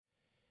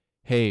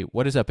Hey,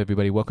 what is up,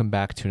 everybody? Welcome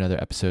back to another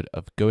episode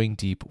of Going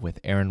Deep with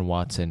Aaron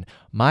Watson.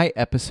 My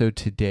episode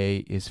today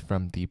is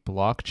from the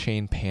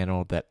blockchain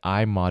panel that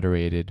I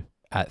moderated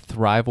at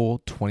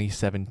Thrival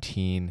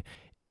 2017.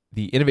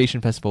 The Innovation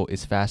Festival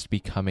is fast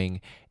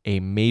becoming a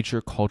major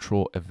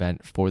cultural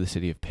event for the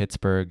city of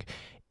Pittsburgh.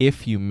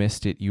 If you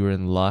missed it, you were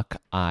in luck.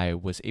 I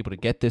was able to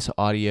get this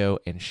audio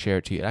and share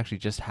it to you. It actually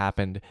just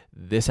happened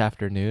this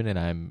afternoon, and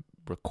I'm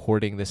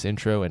recording this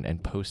intro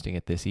and posting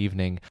it this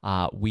evening.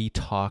 We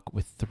talk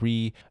with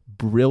three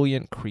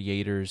brilliant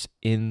creators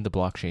in the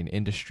blockchain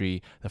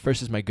industry. The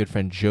first is my good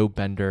friend Joe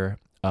Bender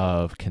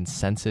of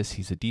ConsenSys.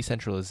 He's a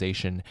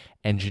decentralization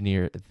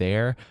engineer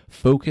there,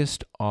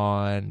 focused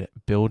on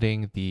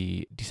building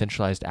the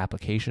decentralized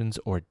applications,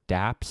 or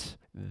dApps,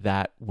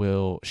 that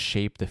will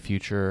shape the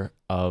future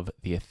of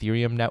the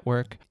Ethereum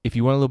network. If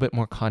you want a little bit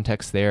more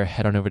context there,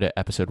 head on over to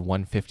episode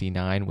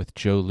 159 with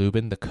Joe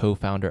Lubin, the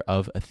co-founder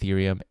of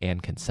Ethereum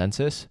and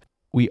ConsenSys.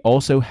 We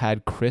also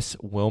had Chris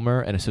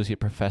Wilmer, an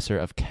associate professor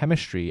of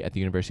chemistry at the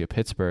University of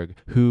Pittsburgh,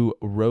 who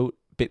wrote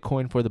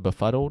Bitcoin for the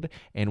Befuddled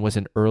and was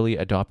an early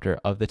adopter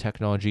of the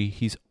technology.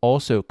 He's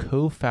also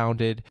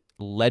co-founded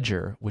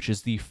Ledger, which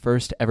is the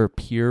first ever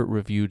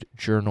peer-reviewed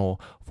journal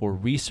for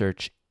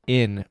research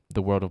in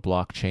the world of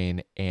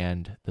blockchain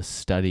and the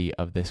study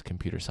of this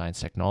computer science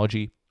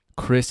technology.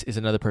 Chris is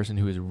another person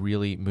who is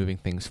really moving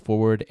things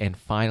forward. And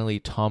finally,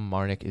 Tom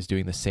Marnick is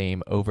doing the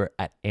same over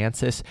at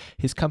Ansys.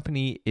 His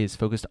company is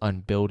focused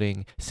on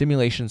building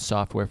simulation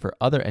software for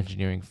other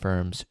engineering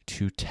firms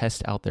to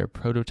test out their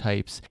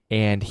prototypes.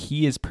 And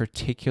he is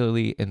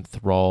particularly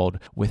enthralled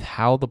with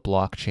how the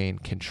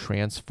blockchain can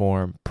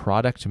transform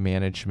product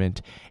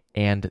management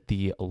and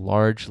the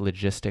large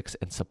logistics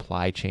and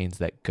supply chains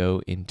that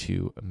go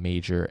into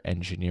major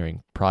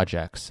engineering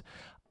projects.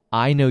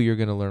 I know you're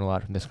going to learn a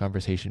lot from this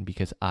conversation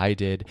because I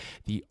did.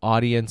 The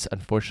audience,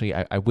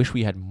 unfortunately, I wish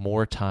we had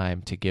more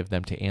time to give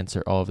them to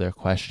answer all of their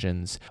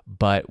questions,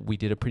 but we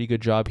did a pretty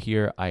good job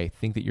here. I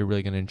think that you're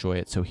really going to enjoy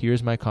it. So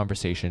here's my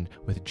conversation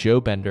with Joe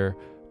Bender,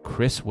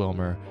 Chris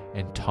Wilmer,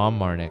 and Tom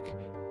Marnick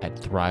at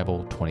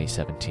Thrival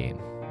 2017.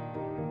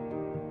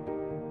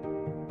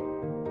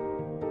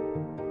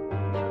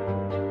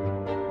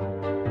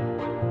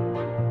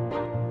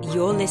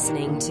 You're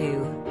listening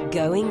to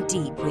Going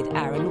Deep with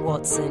Aaron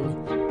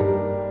Watson.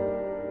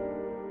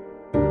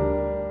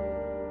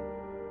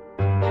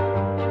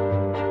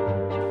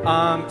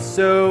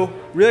 So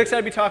really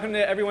excited to be talking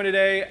to everyone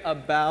today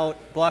about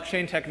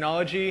blockchain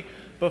technology.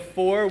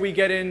 Before we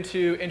get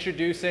into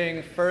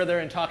introducing further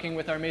and talking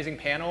with our amazing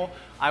panel,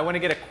 I want to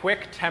get a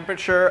quick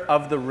temperature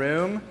of the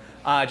room,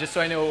 just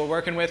so I know what we're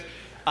working with.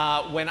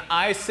 When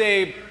I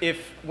say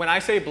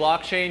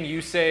blockchain,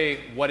 you say,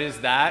 "What is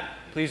that?"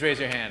 Please raise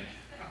your hand.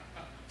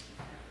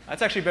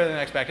 That's actually better than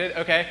I expected.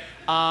 Okay.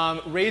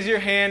 Raise your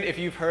hand if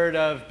you've heard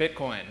of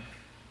Bitcoin.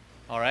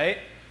 All right.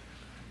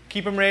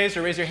 Keep them raised,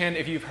 or raise your hand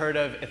if you've heard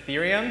of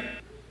Ethereum.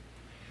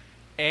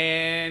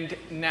 And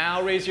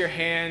now raise your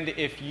hand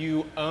if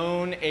you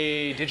own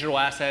a digital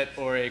asset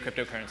or a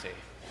cryptocurrency.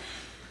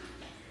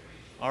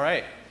 All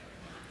right.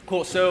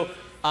 Cool. So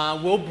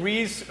we're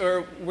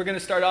going to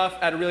start off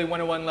at a really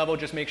 101 level,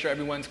 just make sure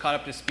everyone's caught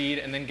up to speed,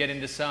 and then get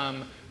into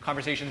some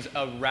conversations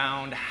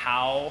around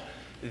how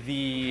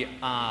the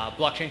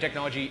blockchain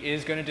technology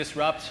is going to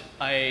disrupt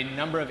a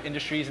number of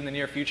industries in the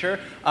near future.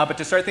 But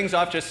to start things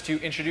off, just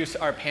to introduce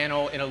our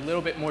panel in a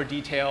little bit more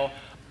detail,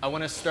 I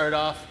want to start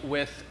off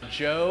with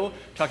Joe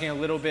talking a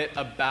little bit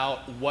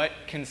about what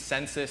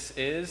ConsenSys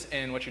is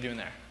and what you're doing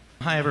there.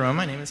 Hi, everyone.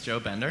 My name is Joe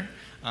Bender.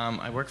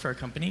 I work for a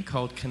company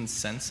called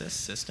ConsenSys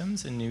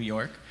Systems in New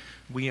York.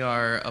 We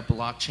are a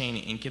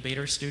blockchain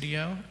incubator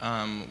studio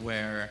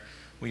where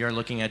we are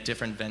looking at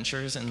different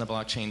ventures in the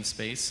blockchain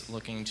space,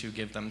 looking to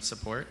give them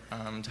support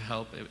to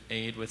help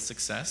aid with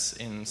success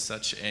in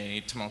such a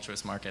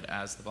tumultuous market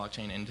as the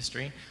blockchain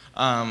industry.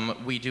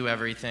 We do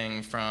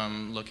everything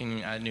from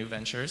looking at new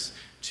ventures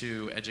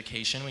to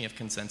education. We have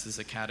ConsenSys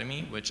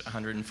Academy, which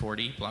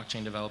 140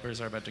 blockchain developers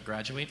are about to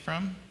graduate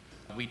from.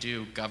 We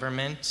do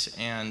government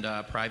and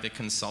private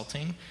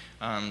consulting,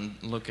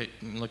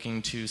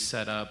 looking to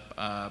set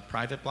up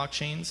private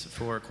blockchains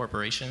for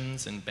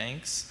corporations and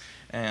banks,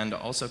 and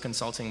also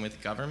consulting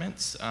with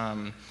governments.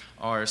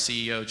 Our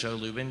CEO, Joe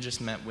Lubin,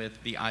 just met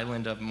with the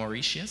island of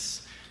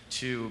Mauritius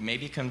to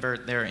maybe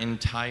convert their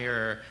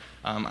entire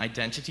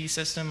identity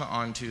system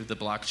onto the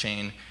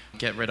blockchain,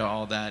 get rid of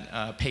all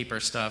that paper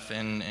stuff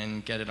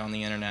and get it on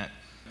the internet.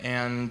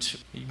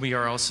 And we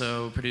are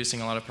also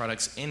producing a lot of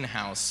products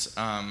in-house,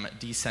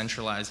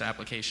 decentralized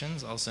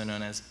applications, also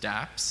known as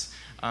dApps,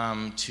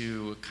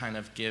 to kind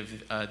of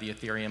give the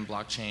Ethereum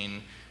blockchain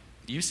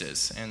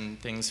uses and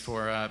things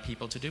for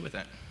people to do with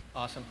it.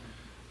 Awesome.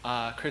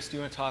 Chris, do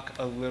you want to talk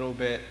a little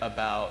bit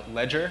about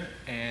Ledger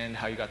and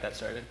how you got that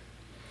started?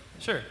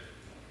 Sure.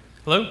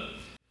 Hello.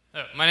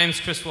 My name is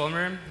Chris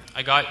Wilmer.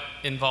 I got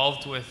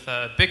involved with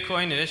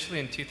Bitcoin initially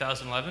in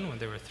 2011 when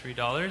they were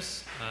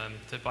 $3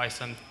 to buy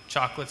some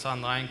chocolates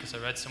online because I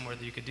read somewhere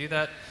that you could do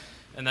that.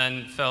 and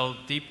then fell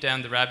deep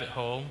down the rabbit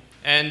hole.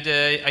 And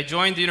I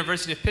joined the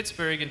University of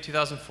Pittsburgh in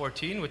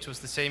 2014, which was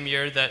the same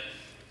year that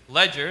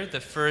Ledger,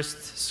 the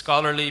first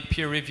scholarly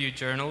peer-reviewed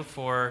journal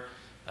for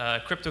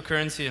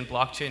cryptocurrency and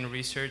blockchain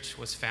research,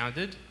 was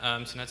founded.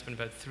 So that's been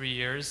about 3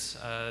 years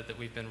that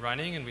we've been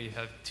running, and we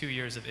have 2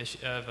 years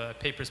of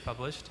papers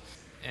published.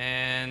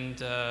 And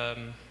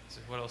so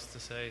what else to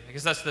say? I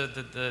guess that's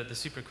the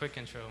super quick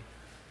intro.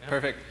 Yeah.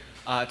 Perfect.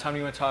 Tom,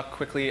 you want to talk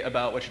quickly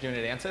about what you're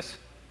doing at Ansys?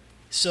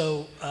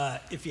 So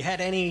if you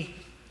had any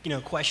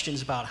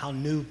questions about how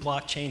new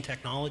blockchain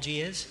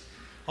technology is,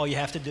 all you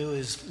have to do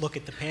is look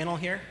at the panel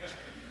here.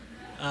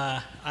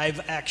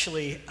 I've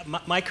actually,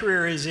 my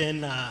career is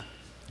in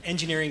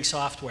engineering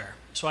software.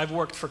 So I've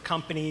worked for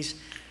companies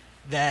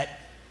that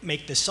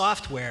make the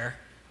software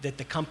that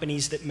the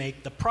companies that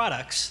make the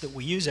products that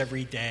we use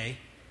every day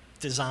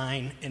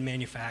design and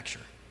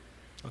manufacture.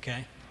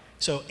 Okay?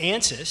 So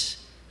Ansys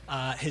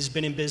has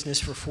been in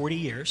business for 40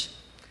 years.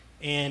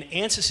 And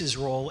Ansys's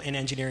role in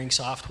engineering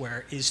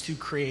software is to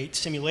create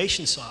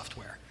simulation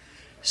software.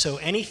 So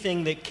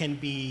anything that can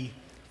be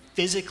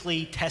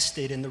physically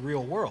tested in the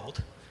real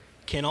world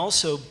can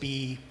also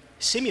be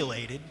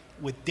simulated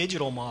with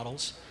digital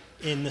models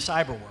in the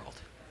cyber world.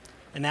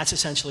 And that's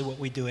essentially what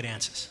we do at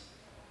Ansys.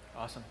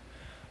 Awesome.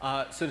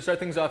 So to start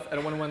things off at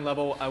a one-on-one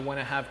level, I want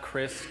to have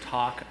Chris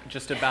talk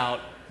just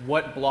about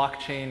what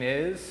blockchain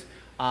is,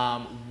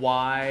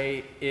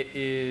 why it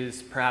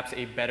is perhaps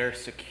a better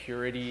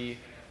security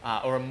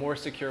or a more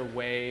secure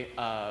way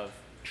of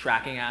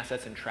tracking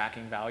assets and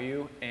tracking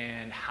value,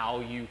 and how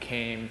you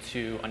came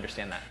to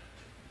understand that.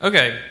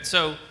 Okay,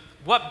 so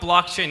what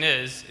blockchain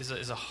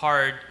is a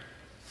hard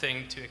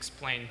thing to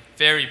explain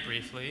very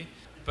briefly,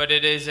 but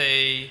it is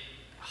a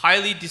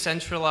highly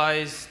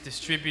decentralized,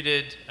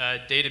 distributed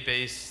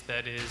database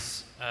that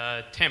is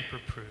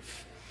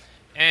tamper-proof.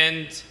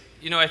 And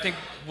I think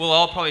we'll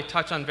all probably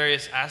touch on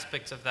various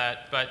aspects of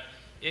that, but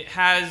it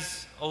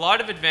has a lot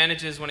of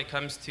advantages when it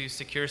comes to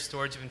secure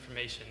storage of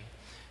information.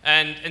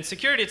 And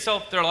security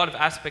itself, there are a lot of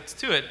aspects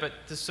to it, but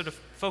to sort of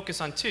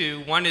focus on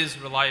two, one is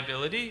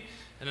reliability,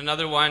 and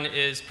another one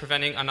is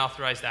preventing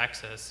unauthorized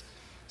access.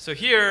 So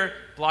here,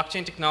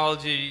 blockchain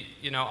technology,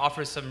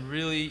 offers some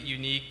really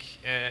unique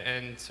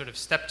and sort of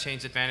step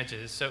change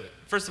advantages. So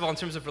first of all, in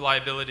terms of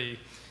reliability,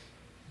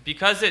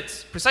 because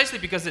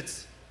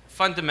it's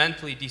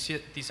fundamentally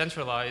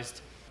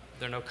decentralized,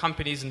 there are no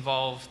companies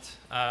involved,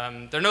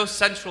 there are no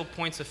central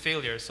points of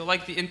failure. So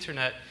like the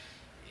internet,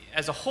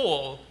 as a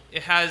whole,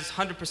 it has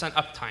 100%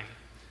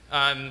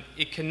 uptime.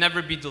 It can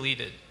never be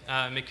deleted.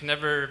 It can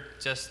never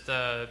just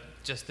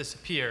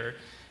disappear.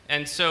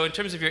 And so in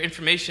terms of your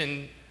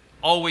information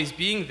always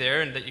being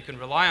there and that you can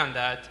rely on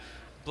that,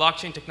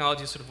 blockchain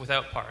technology is sort of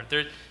without par.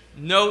 There's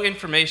no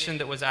information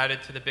that was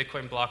added to the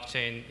Bitcoin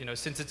blockchain,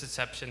 since its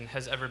inception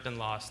has ever been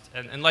lost,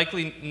 and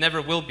likely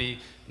never will be,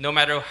 no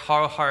matter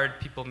how hard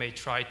people may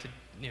try to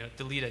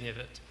delete any of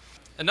it.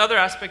 Another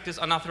aspect is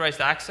unauthorized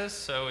access.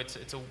 So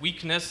it's a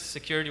weakness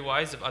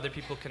security-wise if other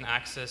people can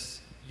access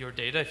your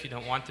data if you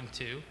don't want them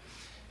to.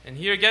 And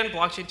here again,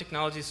 blockchain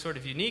technology is sort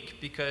of unique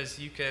because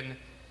you can,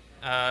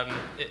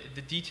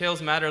 the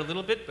details matter a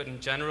little bit, but in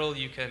general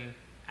you can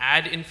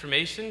add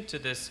information to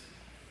this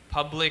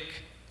public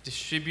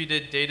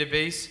distributed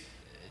database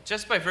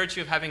just by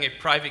virtue of having a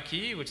private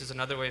key, which is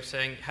another way of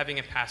saying having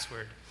a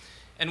password.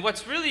 And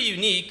what's really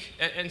unique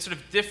and sort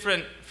of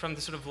different from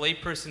the sort of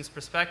layperson's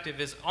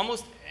perspective is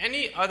almost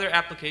any other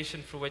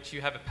application for which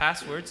you have a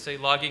password, say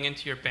logging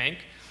into your bank,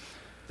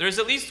 there's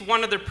at least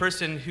one other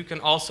person who can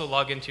also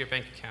log into your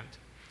bank account,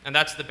 and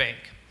that's the bank.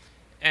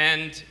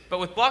 But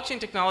with blockchain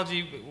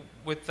technology,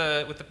 with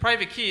the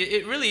private key,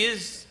 it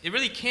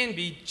really can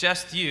be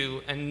just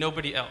you and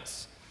nobody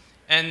else.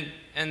 And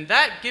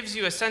that gives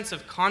you a sense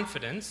of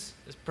confidence,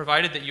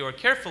 provided that you are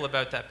careful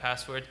about that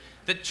password,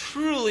 that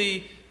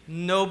truly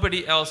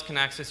nobody else can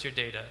access your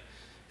data.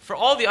 For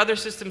all the other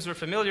systems we're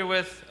familiar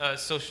with,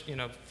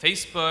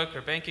 Facebook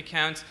or bank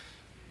accounts,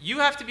 you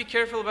have to be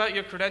careful about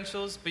your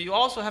credentials, but you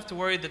also have to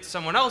worry that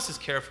someone else is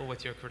careful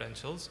with your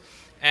credentials.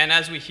 And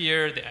as we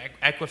hear, the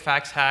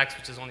Equifax hacks,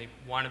 which is only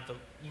one of the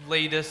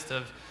latest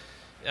of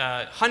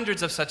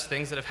hundreds of such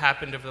things that have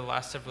happened over the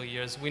last several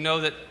years, we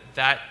know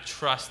that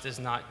trust is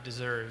not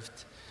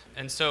deserved.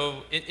 And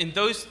so in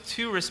those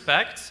two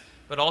respects,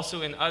 but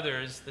also in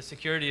others, the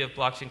security of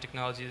blockchain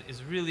technology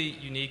is really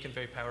unique and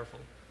very powerful.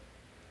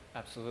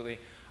 Absolutely.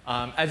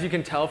 As you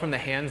can tell from the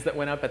hands that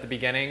went up at the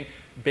beginning,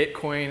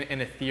 Bitcoin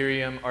and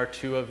Ethereum are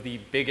two of the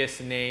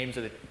biggest names,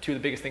 or two of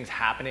the biggest things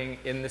happening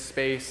in this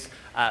space,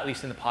 at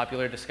least in the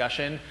popular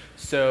discussion.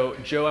 So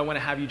Joe, I want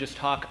to have you just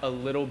talk a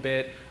little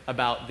bit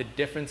about the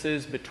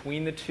differences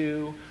between the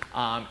two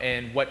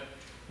and what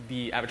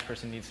the average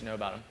person needs to know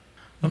about them.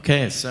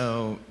 Okay,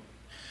 so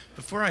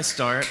before I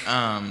start,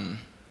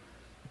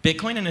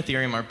 Bitcoin and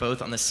Ethereum are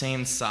both on the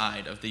same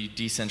side of the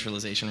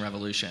decentralization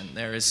revolution.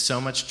 There is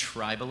so much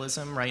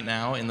tribalism right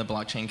now in the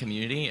blockchain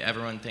community.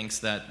 Everyone thinks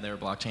that their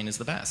blockchain is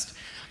the best.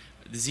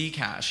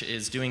 Zcash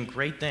is doing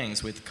great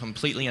things with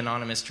completely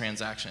anonymous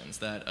transactions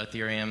that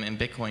Ethereum and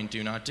Bitcoin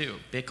do not do.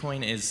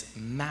 Bitcoin is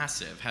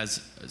massive,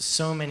 has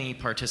so many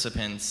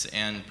participants,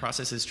 and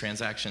processes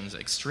transactions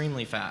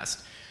extremely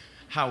fast.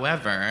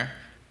 However,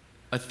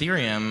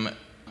 Ethereum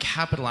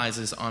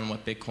capitalizes on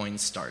what Bitcoin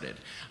started.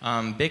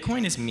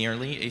 Bitcoin is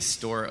merely a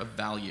store of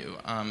value.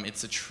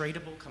 It's a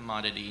tradable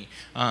commodity,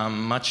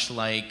 much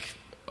like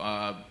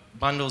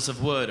bundles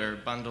of wood or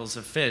bundles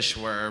of fish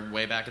were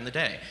way back in the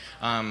day.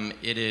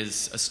 It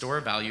is a store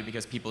of value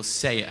because people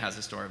say it has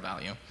a store of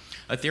value.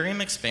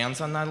 Ethereum expands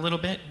on that a little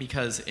bit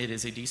because it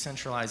is a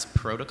decentralized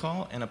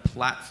protocol and a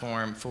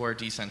platform for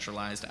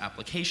decentralized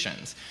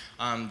applications.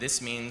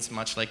 This means,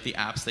 much like the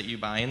apps that you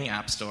buy in the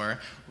App Store,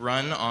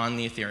 run on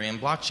the Ethereum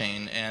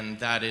blockchain, and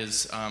that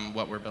is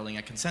what we're building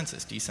at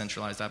Consensus,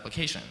 decentralized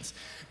applications.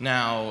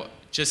 Now,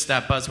 just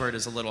that buzzword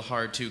is a little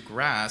hard to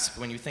grasp.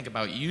 When you think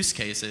about use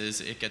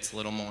cases, it gets a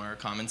little more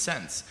common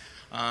sense.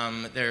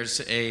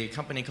 There's a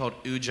company called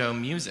Ujo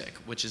Music,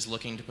 which is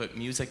looking to put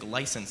music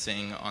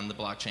licensing on the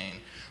blockchain.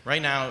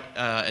 Right now,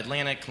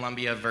 Atlantic,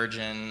 Columbia,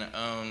 Virgin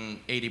own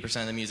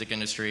 80% of the music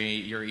industry.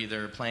 You're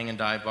either playing in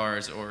dive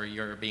bars or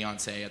you're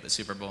Beyonce at the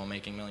Super Bowl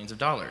making millions of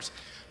dollars.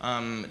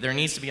 There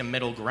needs to be a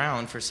middle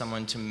ground for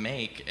someone to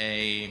make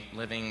a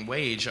living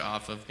wage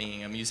off of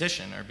being a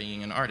musician or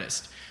being an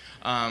artist.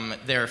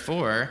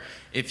 Therefore,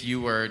 if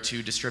you were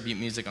to distribute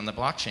music on the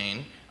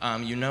blockchain,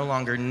 you no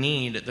longer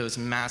need those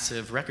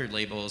massive record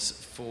labels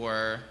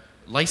for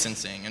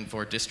licensing and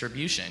for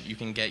distribution. You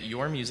can get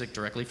your music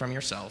directly from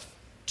yourself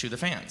to the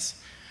fans.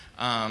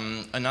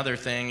 Another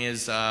thing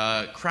is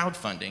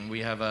crowdfunding.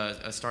 We have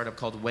a startup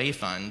called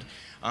Wayfund.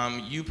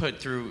 You put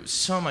through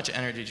so much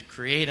energy to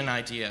create an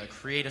idea,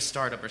 create a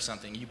startup or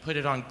something. You put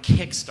it on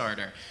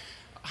Kickstarter.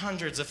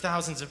 Hundreds of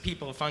thousands of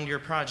people fund your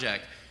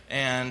project.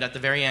 And at the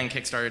very end,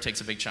 Kickstarter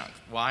takes a big chunk.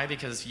 Why?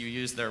 Because you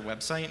use their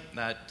website?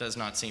 That does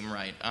not seem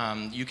right.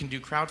 You can do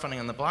crowdfunding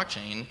on the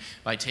blockchain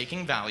by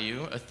taking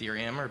value,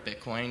 Ethereum or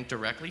Bitcoin,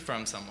 directly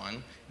from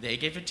someone. They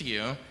give it to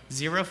you,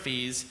 0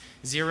 fees,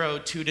 0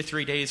 2 to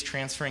 3 days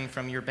transferring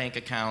from your bank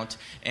account,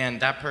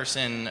 and that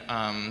person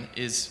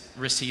is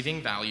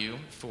receiving value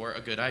for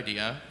a good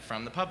idea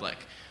from the public.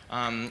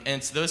 And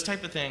it's those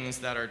type of things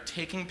that are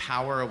taking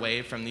power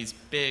away from these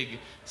big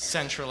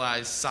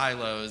centralized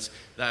silos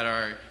that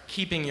are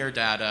keeping your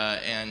data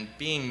and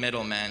being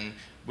middlemen.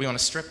 We want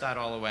to strip that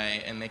all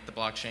away and make the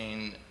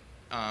blockchain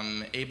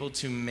able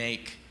to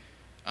make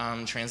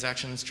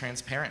transactions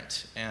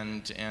transparent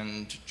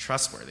and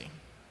trustworthy.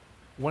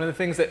 One of the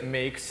things that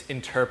makes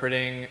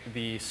interpreting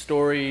the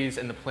stories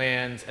and the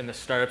plans and the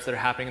startups that are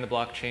happening in the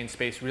blockchain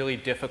space really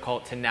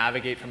difficult to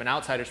navigate from an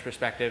outsider's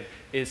perspective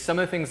is some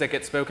of the things that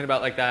get spoken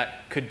about like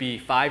that could be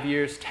 5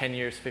 years, 10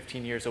 years,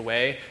 15 years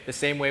away. The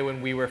same way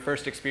when we were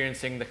first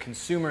experiencing the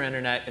consumer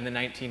internet in the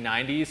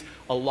 1990s,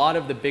 a lot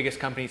of the biggest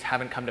companies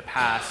haven't come to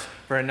pass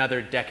for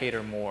another decade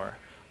or more.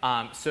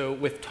 So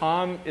with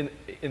Tom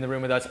in the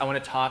room with us, I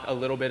want to talk a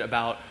little bit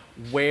about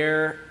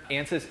where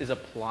Ansys is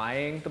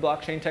applying the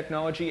blockchain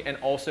technology and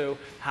also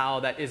how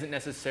that isn't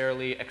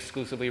necessarily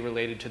exclusively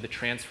related to the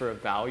transfer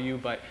of value,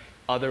 but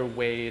other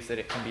ways that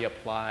it can be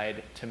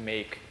applied to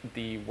make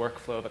the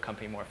workflow of a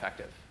company more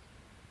effective.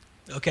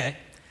 Okay.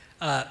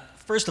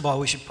 First of all,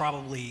 we should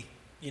probably,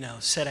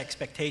 set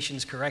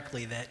expectations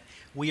correctly that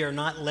we are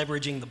not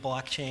leveraging the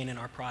blockchain in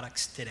our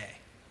products today,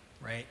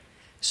 right?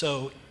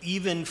 So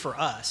even for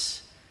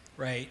us,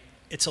 right,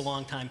 it's a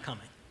long time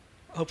coming.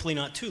 Hopefully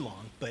not too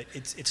long, but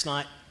it's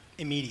not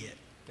immediate,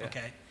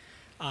 okay?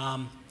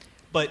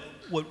 But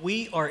what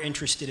we are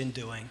interested in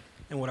doing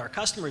and what our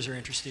customers are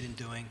interested in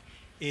doing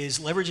is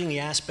leveraging the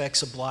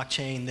aspects of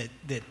blockchain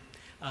that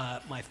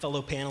my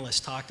fellow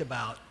panelists talked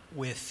about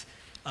with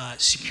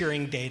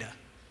securing data,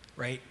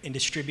 right, and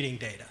distributing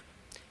data.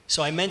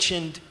 So I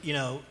mentioned,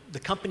 the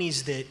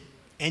companies that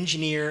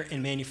engineer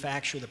and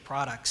manufacture the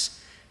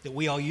products that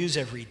we all use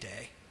every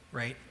day,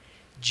 right,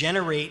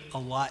 generate a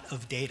lot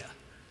of data.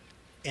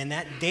 And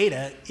that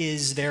data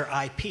is their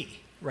IP,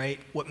 right?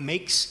 What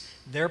makes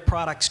their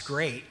products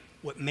great,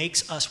 what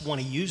makes us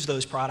want to use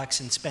those products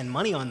and spend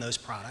money on those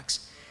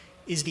products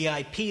is the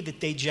IP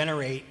that they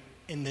generate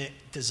in the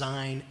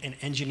design and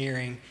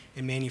engineering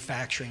and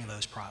manufacturing of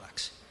those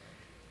products.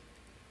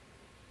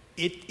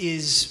 It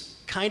is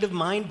kind of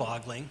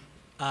mind-boggling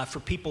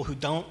for people who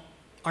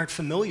aren't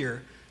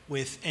familiar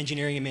with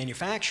engineering and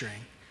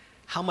manufacturing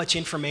how much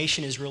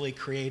information is really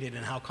created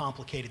and how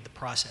complicated the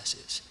process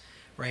is.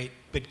 Right?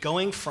 But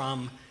going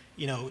from,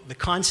 the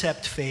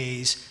concept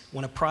phase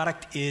when a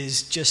product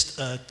is just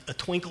a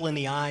twinkle in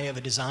the eye of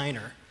a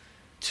designer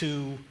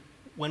to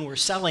when we're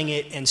selling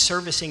it and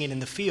servicing it in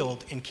the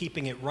field and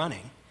keeping it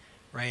running,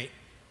 right?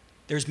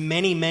 There's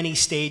many, many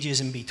stages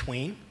in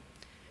between.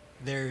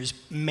 There's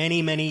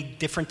many, many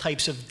different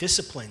types of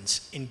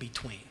disciplines in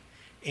between.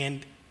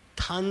 And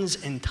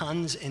tons and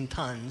tons and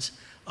tons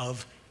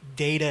of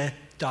data,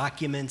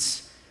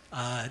 documents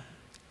that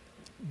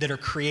are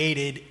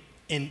created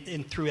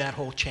in through that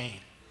whole chain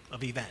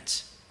of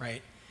events,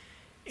 right?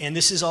 And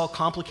this is all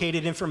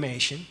complicated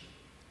information.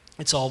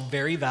 It's all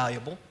very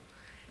valuable.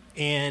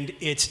 And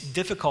it's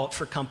difficult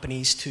for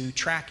companies to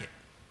track it,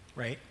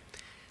 right?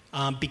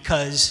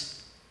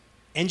 Because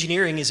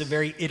engineering is a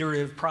very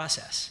iterative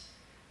process.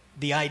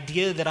 The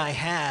idea that I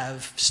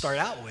have start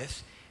out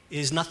with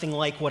is nothing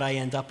like what I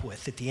end up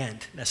with at the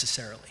end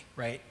necessarily,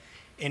 right?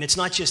 And it's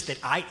not just that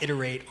I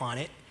iterate on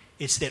it,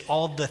 it's that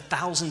all the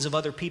thousands of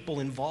other people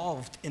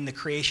involved in the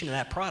creation of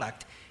that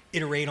product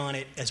iterate on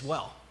it as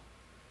well.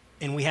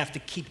 And we have to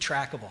keep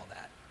track of all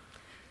that.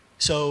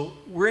 So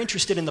we're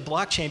interested in the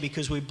blockchain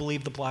because we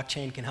believe the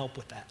blockchain can help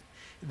with that.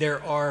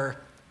 There are,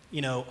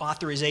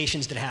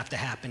 authorizations that have to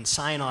happen,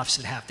 sign-offs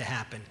that have to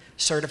happen,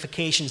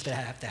 certifications that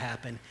have to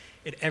happen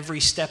at every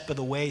step of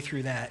the way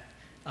through that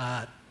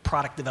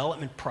product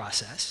development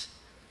process.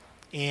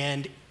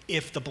 And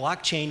if the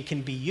blockchain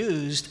can be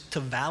used to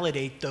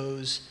validate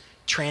those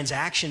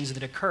transactions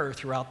that occur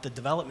throughout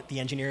the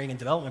engineering and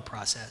development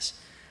process,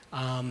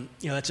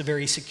 that's a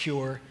very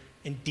secure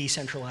and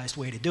decentralized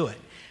way to do it.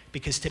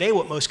 Because today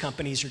what most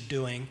companies are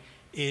doing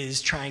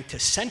is trying to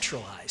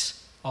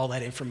centralize all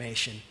that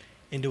information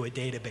into a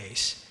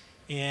database.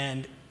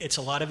 And it's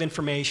a lot of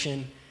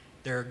information.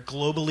 They're a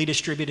globally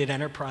distributed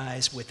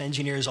enterprise with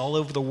engineers all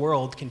over the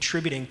world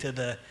contributing to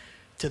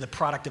the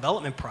product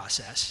development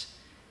process.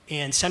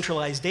 And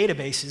centralized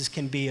databases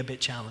can be a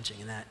bit challenging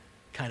in that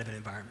kind of an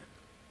environment.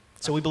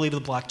 So we believe the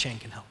blockchain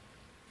can help.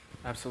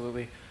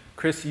 Absolutely.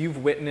 Chris,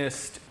 you've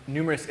witnessed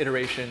numerous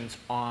iterations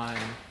on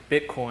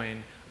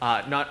Bitcoin,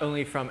 not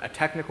only from a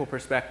technical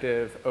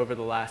perspective over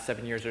the last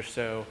 7 years or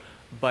so,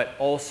 but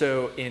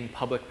also in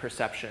public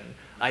perception.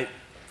 I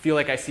feel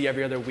like I see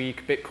every other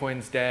week,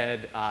 Bitcoin's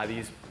dead,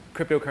 these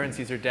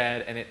cryptocurrencies are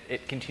dead, and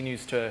it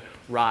continues to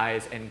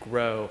rise and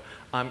grow.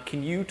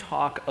 Can you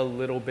talk a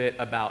little bit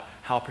about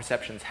how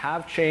perceptions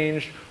have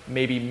changed,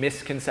 maybe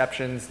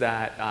misconceptions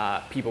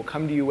that people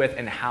come to you with,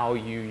 and how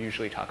you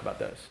usually talk about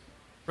those?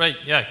 Right,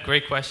 yeah,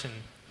 great question.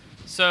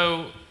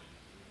 So,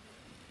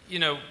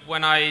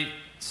 when I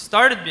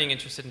started being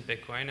interested in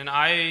Bitcoin, and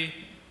I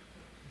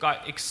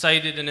got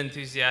excited and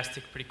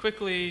enthusiastic pretty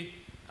quickly,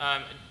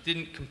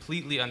 didn't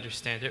completely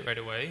understand it right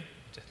away,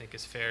 which I think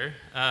is fair.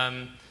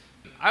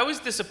 I was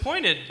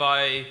disappointed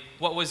by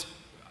what was,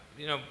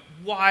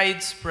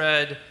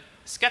 widespread.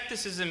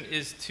 Skepticism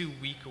is too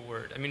weak a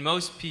word. I mean,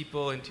 most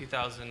people in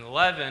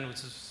 2011, which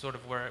is sort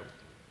of where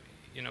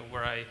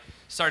I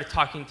started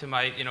talking to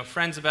my,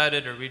 friends about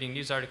it or reading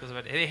news articles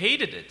about it, they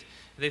hated it.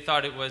 They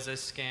thought it was a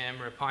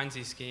scam or a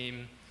Ponzi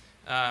scheme,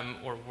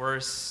 or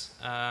worse.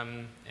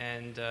 There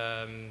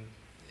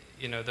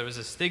was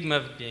a stigma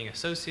of being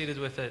associated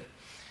with it.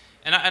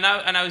 And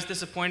I was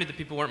disappointed that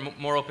people weren't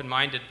more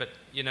open-minded. But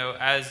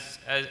as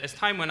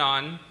time went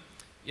on,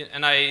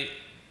 and I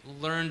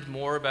learned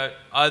more about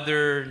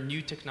other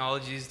new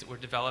technologies that were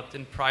developed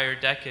in prior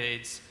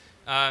decades,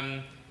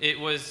 it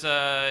was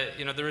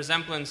the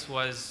resemblance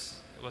was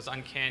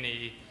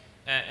uncanny.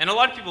 And a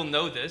lot of people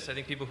know this. I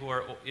think people who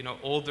are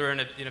older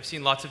and have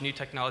seen lots of new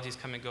technologies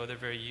come and go, they're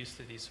very used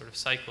to these sort of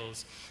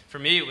cycles. For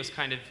me, it was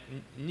kind of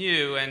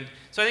new, and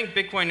so I think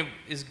Bitcoin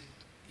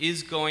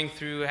is going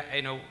through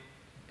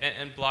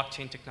and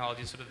blockchain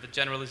technology, sort of the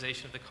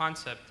generalization of the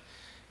concept,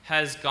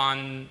 has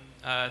gone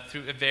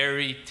through a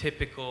very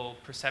typical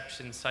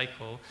perception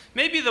cycle.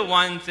 Maybe the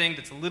one thing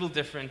that's a little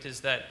different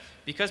is that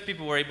because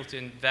people were able to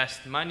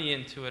invest money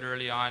into it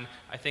early on,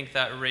 I think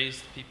that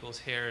raised people's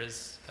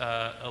hairs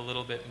a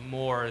little bit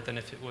more than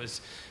if it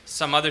was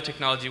some other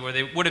technology where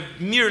they would have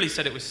merely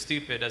said it was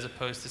stupid as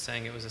opposed to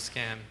saying it was a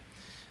scam.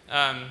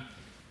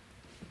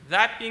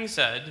 That being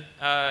said,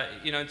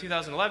 in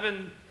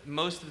 2011,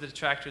 most of the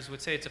detractors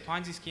would say it's a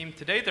Ponzi scheme.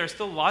 Today, there are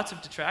still lots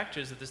of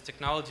detractors of this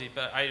technology,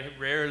 but I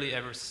rarely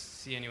ever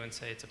see anyone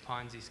say it's a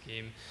Ponzi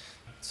scheme.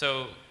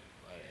 So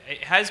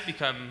it has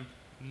become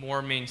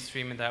more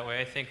mainstream in that way.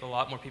 I think a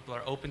lot more people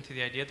are open to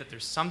the idea that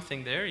there's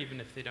something there, even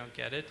if they don't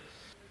get it.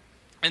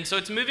 And so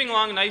it's moving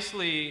along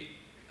nicely,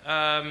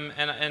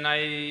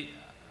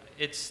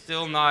 it's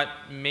still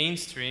not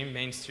mainstream.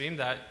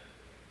 That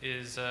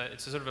is,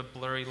 it's a sort of a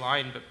blurry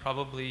line, but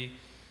probably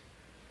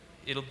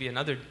it'll be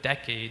another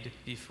decade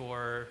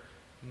before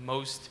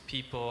most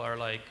people are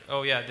like,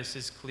 oh yeah, this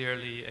is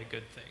clearly a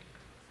good thing.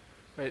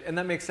 Right, and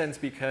that makes sense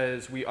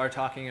because we are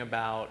talking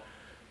about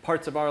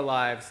parts of our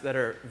lives that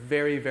are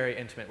very, very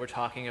intimate. We're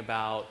talking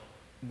about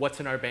what's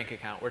in our bank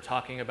account. We're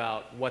talking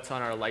about what's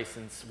on our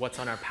license, what's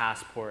on our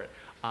passport.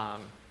 I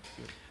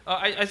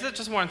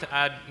just wanted to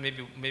add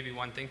maybe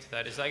one thing to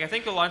that is I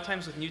think a lot of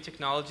times with new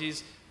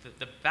technologies,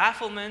 the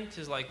bafflement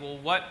is like, well,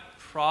 what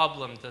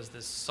problem does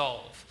this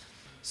solve?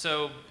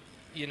 So,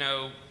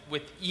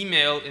 with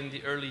email in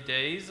the early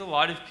days, a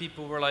lot of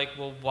people were like,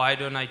 well, why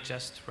don't I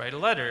just write a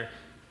letter?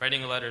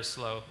 Writing a letter is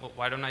slow. Well,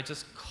 why don't I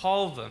just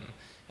call them?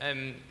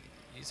 And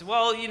you say,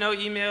 well,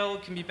 email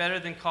can be better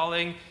than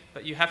calling,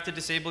 but you have to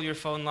disable your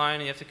phone line,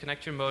 and you have to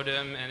connect your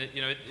modem, and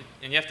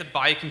and you have to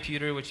buy a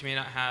computer, which you may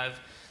not have.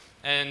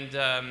 And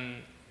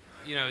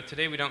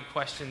today we don't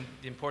question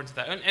the importance of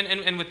that.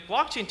 And with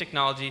blockchain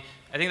technology,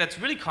 I think that's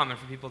really common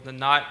for people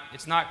to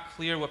it's not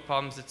clear what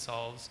problems it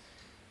solves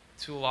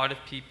to a lot of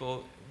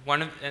people.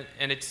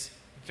 And it's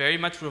very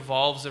much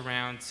revolves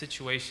around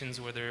situations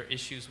where there are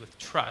issues with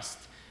trust.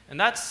 And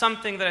that's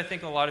something that I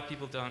think a lot of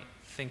people don't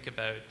think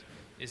about,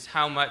 is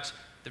how much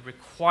the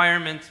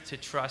requirement to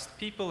trust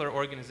people or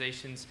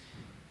organizations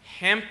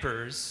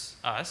hampers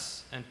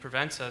us and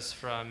prevents us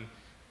from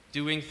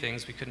doing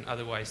things we couldn't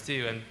otherwise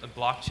do. And the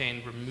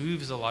blockchain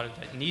removes a lot of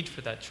that need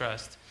for that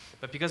trust.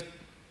 But because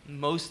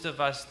most of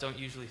us don't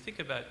usually think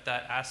about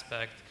that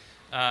aspect,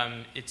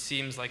 it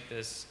seems like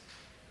this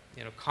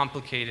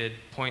complicated,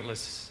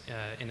 pointless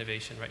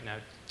innovation right now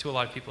to a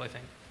lot of people, I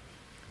think.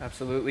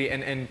 Absolutely,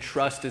 and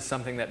trust is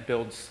something that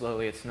builds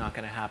slowly. It's not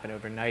going to happen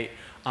overnight.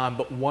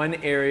 But one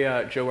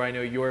area, Joe, where I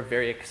know you're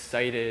very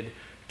excited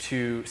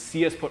to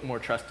see us put more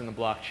trust in the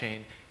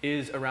blockchain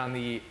is around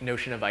the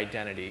notion of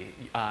identity,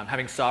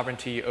 having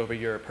sovereignty over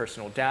your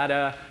personal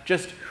data,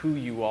 just who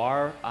you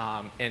are,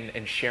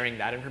 and sharing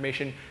that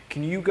information.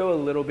 Can you go a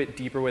little bit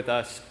deeper with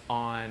us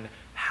on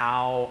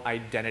how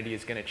identity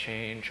is going to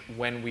change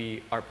when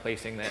we are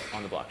placing that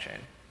on the blockchain?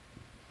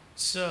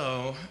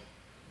 So,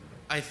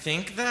 I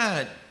think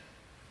that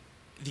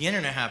the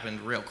internet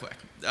happened real quick.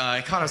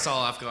 It caught us all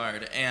off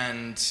guard,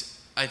 and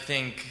I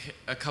think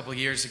a couple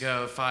years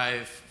ago,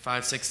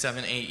 5, 6,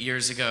 7, 8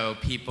 years ago,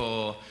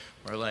 people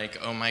were like,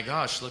 oh my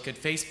gosh, look at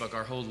Facebook.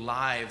 Our whole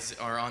lives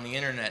are on the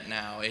internet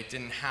now. It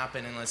didn't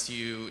happen unless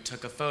you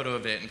took a photo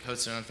of it and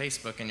posted it on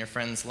Facebook and your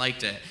friends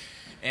liked it.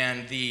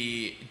 And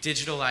the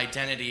digital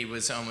identity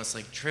was almost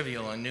like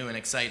trivial and new and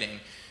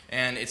exciting.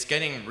 And it's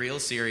getting real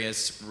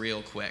serious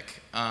real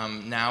quick.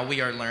 Now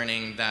we are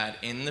learning that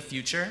in the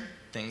future,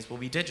 things will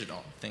be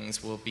digital.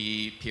 Things will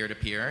be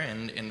peer-to-peer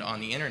and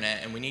on the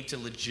internet, and we need to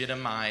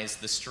legitimize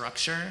the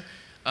structure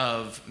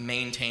of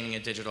maintaining a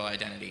digital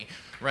identity.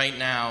 Right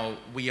now,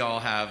 we all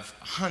have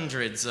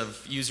hundreds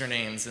of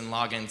usernames and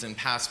logins and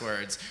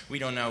passwords. We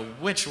don't know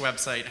which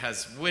website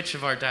has which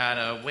of our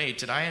data. Wait,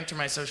 did I enter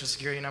my social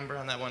security number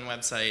on that one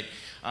website?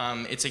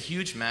 It's a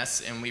huge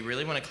mess, and we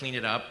really want to clean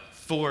it up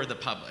for the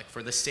public,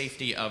 for the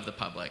safety of the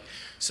public.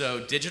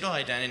 So digital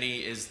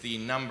identity is the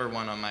number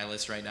one on my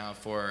list right now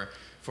for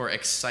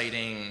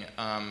exciting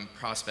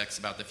prospects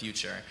about the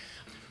future.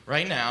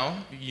 Right now,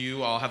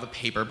 you all have a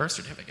paper birth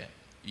certificate.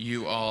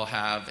 You all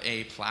have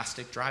a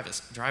plastic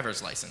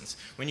driver's license.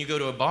 When you go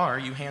to a bar,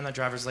 you hand the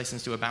driver's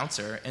license to a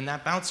bouncer, and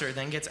that bouncer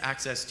then gets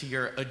access to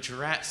your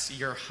address,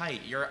 your height,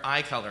 your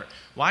eye color.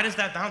 Why does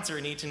that bouncer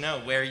need to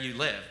know where you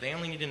live? They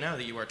only need to know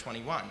that you are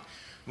 21.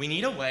 We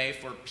need a way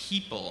for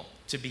people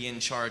to be in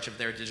charge of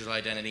their digital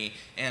identity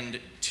and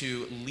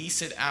to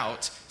lease it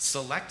out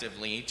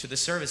selectively to the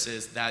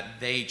services that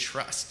they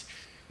trust.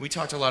 We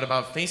talked a lot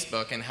about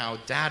Facebook and how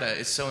data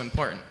is so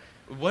important.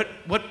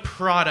 What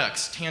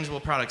products,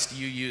 tangible products, do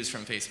you use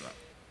from Facebook?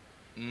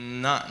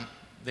 None.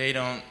 They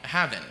don't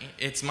have any.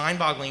 It's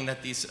mind-boggling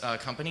that these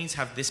companies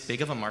have this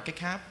big of a market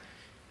cap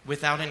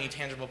without any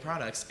tangible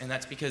products, and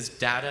that's because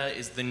data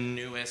is the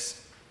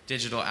newest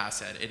digital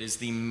asset. It is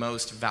the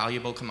most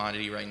valuable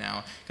commodity right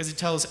now because it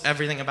tells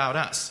everything about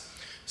us.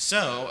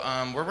 So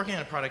we're working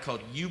on a product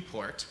called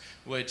Uport,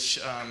 which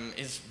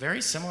is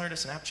very similar to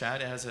Snapchat.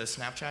 It has a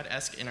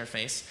Snapchat-esque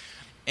interface,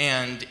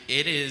 and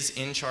it is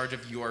in charge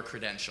of your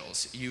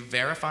credentials. You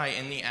verify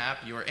in the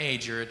app your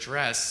age, your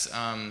address,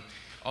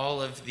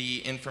 all of the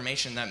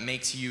information that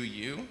makes you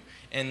you.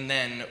 And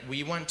then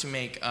we want to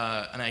make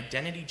an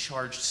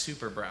identity-charged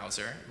super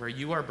browser where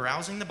you are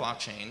browsing the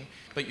blockchain,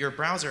 but your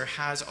browser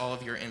has all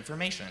of your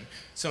information.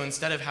 So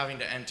instead of having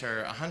to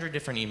enter 100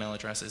 different email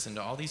addresses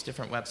into all these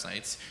different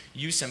websites,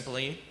 you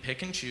simply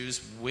pick and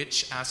choose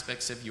which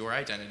aspects of your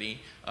identity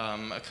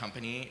a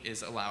company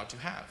is allowed to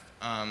have.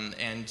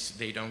 And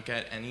they don't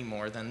get any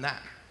more than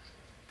that.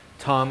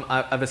 Tom,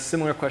 I have a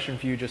similar question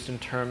for you just in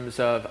terms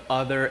of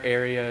other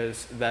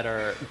areas that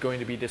are going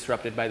to be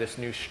disrupted by this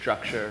new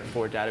structure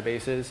for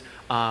databases,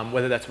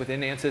 whether that's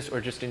within ANSYS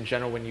or just in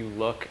general when you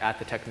look at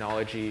the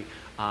technology,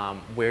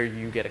 where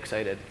you get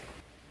excited.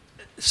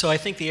 So I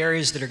think the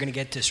areas that are going to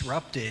get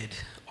disrupted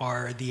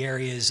are the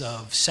areas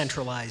of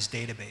centralized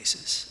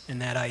databases,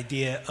 and that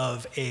idea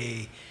of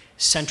a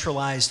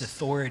centralized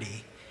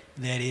authority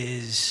that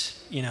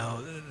is,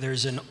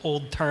 there's an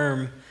old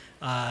term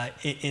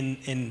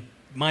in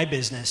my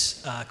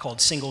business called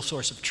single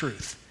source of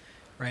truth,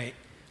 right?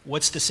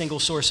 What's the single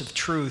source of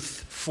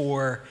truth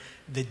for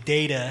the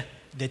data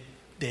that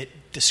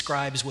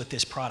describes what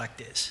this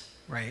product is,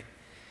 right?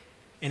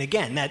 And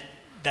again,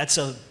 that's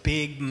a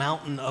big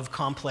mountain of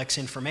complex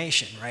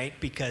information, right?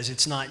 Because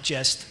it's not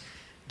just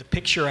the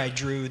picture I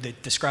drew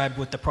that described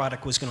what the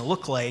product was going to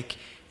look like.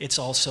 It's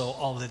also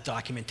all the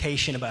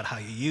documentation about how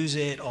you use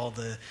it, all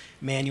the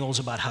manuals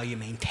about how you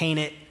maintain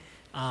it.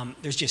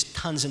 There's just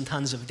tons and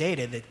tons of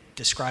data that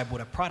describe what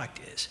a product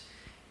is.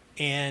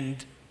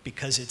 And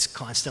because it's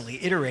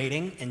constantly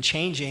iterating and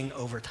changing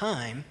over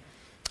time,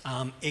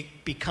 it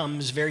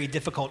becomes very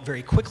difficult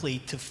very quickly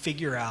to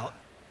figure out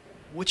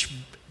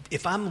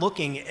if I'm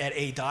looking at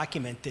a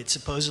document that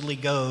supposedly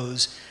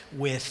goes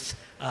with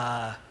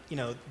the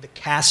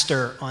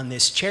caster on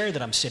this chair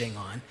that I'm sitting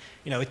on,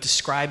 it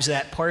describes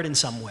that part in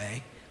some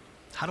way,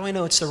 how do I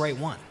know it's the right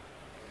one?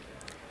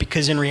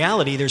 because in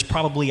reality, there's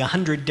probably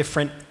 100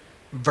 different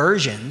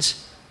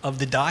versions of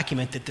the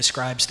document that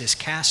describes this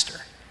caster.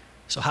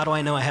 So how do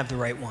I know I have the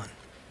right one?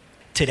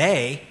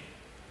 Today,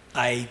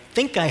 I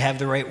think I have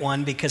the right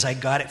one because I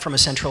got it from a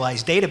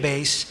centralized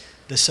database,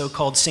 the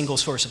so-called single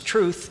source of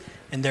truth,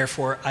 and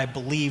therefore I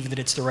believe that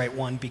it's the right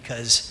one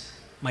because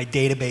my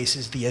database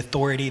is the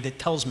authority that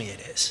tells me it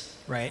is,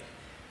 right?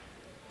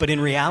 But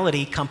in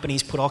reality,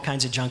 companies put all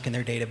kinds of junk in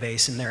their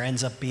database, and there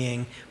ends up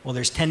being, well,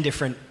 there's 10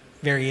 different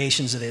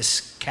variations of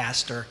this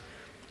caster.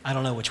 I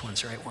don't know which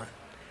one's the right one.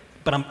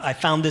 But I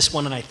found this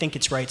one, and I think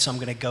it's right, so I'm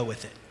going to go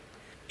with it.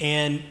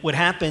 And what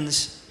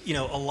happens, a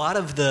lot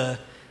of the,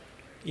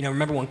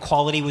 remember when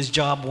quality was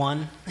job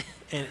one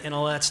and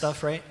all that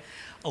stuff, right?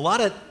 A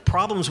lot of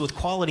problems with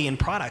quality in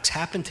products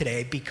happen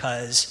today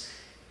because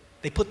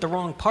they put the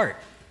wrong part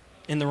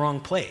in the wrong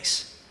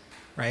place,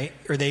 right?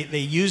 Or they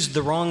used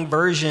the wrong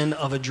version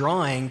of a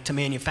drawing to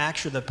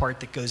manufacture the part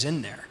that goes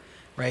in there,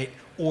 right?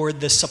 Or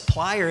the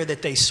supplier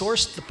that they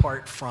sourced the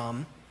part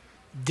from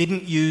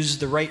didn't use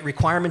the right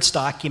requirements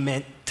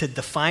document to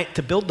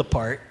build the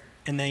part,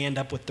 and they end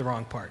up with the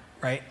wrong part,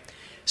 right?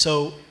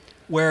 So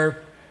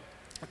where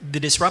the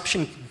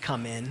disruption can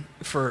come in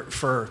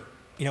for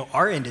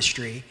our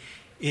industry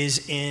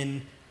is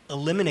in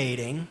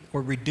eliminating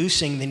or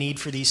reducing the need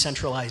for these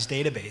centralized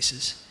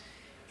databases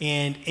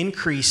and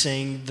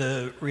increasing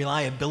the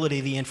reliability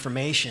of the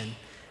information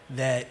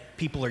that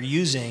people are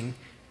using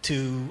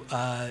to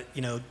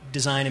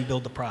design and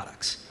build the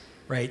products,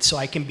 right? So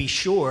I can be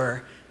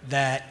sure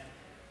that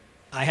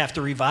I have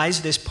to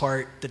revise this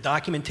part. The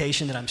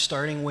documentation that I'm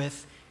starting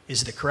with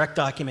is the correct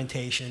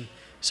documentation.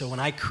 So when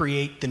I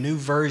create the new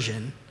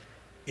version,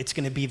 it's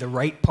going to be the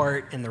right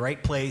part in the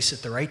right place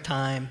at the right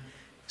time.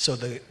 So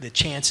the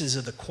chances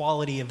of the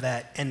quality of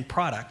that end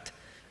product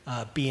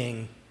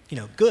being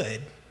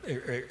good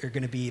are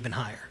going to be even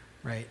higher,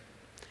 right?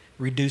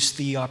 Reduce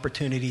the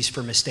opportunities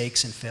for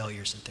mistakes and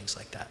failures and things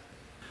like that.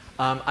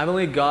 I've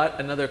only got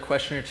another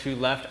question or two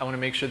left. I want to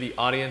make sure the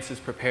audience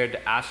is prepared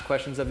to ask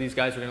questions of these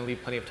guys. We're going to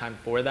leave plenty of time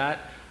for that.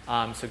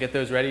 So get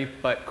those ready.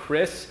 But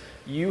Chris,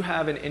 you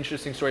have an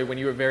interesting story when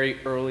you were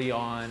very early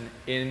on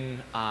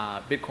in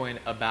Bitcoin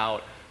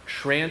about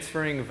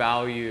transferring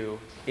value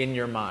in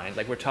your mind.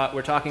 Like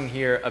we're talking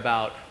here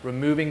about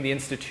removing the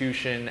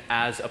institution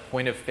as a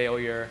point of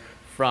failure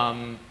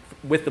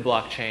with the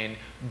blockchain,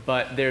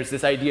 but there's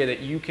this idea that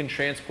you can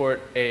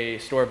transport a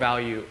store of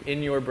value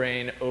in your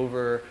brain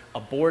over a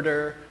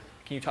border.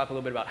 Can you talk a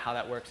little bit about how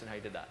that works and how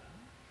you did that?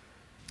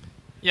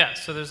 Yeah,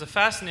 so there's a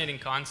fascinating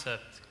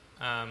concept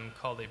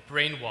called a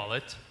brain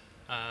wallet.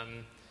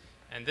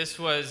 And this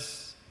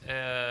was,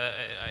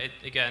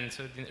 again,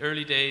 so in the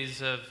early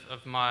days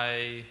of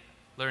my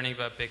learning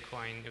about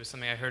Bitcoin, it was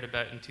something I heard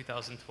about in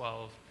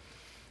 2012.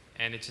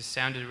 And it just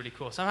sounded really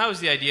cool. Somehow it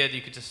was the idea that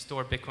you could just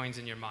store Bitcoins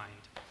in your mind.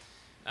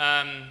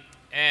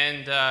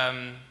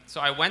 So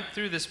I went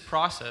through this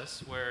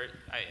process where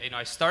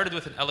I started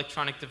with an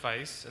electronic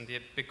device, and the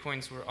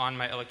Bitcoins were on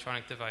my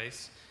electronic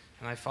device.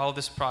 And I followed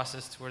this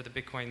process to where the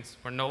Bitcoins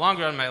were no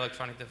longer on my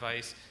electronic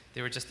device.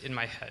 They were just in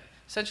my head.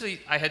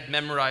 Essentially, I had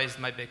memorized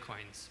my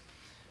Bitcoins.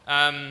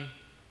 And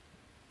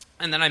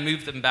then I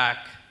moved them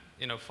back,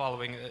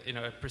 following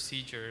a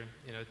procedure,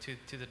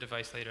 to the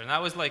device later. And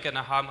that was like an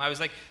aha. I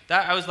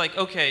was like,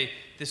 okay,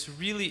 this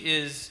really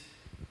is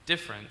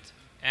different.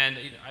 And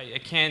I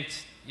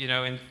can't,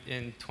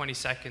 in 20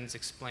 seconds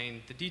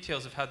explain the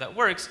details of how that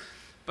works,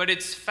 but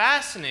it's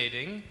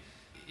fascinating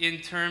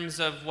in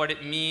terms of what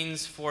it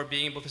means for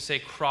being able to, say,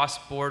 cross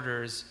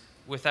borders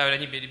without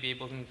anybody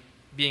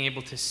being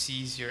able to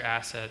seize your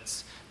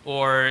assets,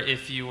 or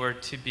if you were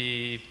to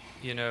be,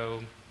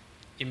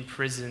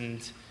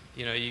 imprisoned,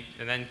 and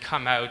then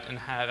come out and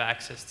have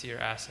access to your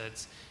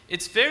assets.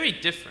 It's very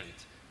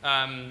different,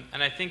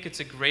 and I think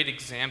it's a great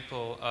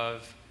example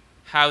of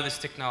how this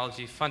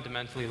technology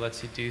fundamentally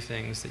lets you do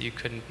things that you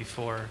couldn't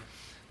before.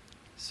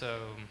 So,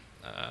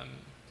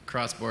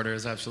 cross-border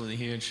is absolutely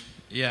huge.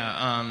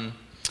 Yeah,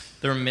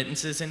 the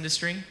remittances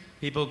industry.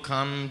 People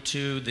come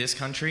to this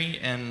country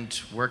and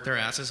work their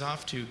asses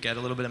off to get a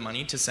little bit of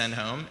money to send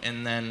home,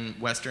 and then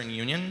Western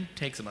Union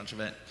takes a bunch of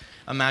it.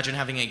 Imagine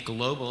having a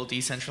global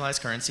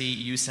decentralized currency.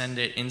 You send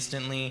it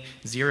instantly,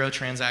 0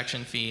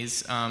 transaction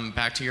fees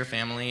back to your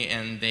family,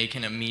 and they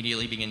can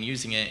immediately begin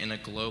using it in a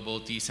global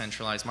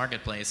decentralized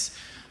marketplace.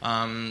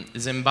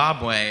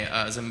 Zimbabwe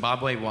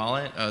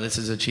wallet. Oh, this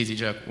is a cheesy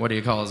joke. What do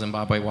you call a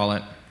Zimbabwe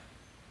wallet?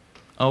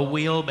 A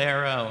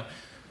wheelbarrow.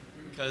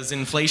 Because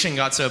inflation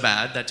got so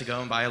bad that to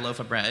go and buy a loaf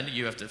of bread,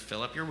 you have to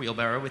fill up your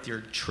wheelbarrow with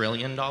your $1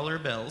 trillion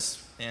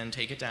bills and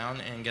take it down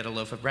and get a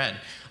loaf of bread.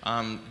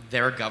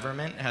 Their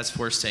government has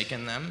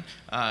forsaken them,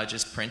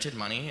 just printed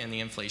money, and the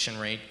inflation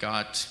rate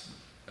got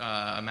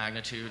a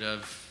magnitude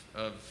of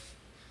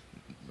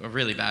a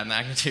really bad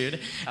magnitude,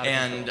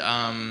 and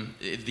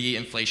the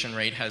inflation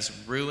rate has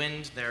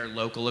ruined their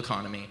local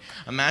economy.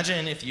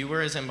 Imagine if you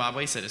were a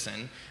Zimbabwe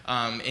citizen.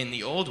 In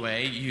the old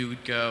way, you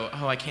would go,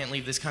 oh, I can't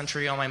leave this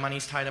country, all my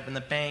money's tied up in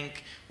the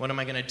bank, what am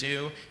I going to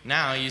do?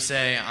 Now you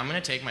say, I'm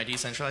going to take my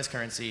decentralized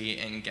currency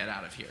and get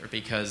out of here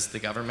because the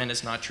government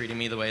is not treating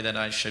me the way that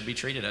I should be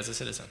treated as a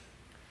citizen.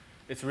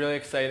 It's really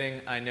exciting.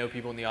 I know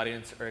people in the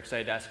audience are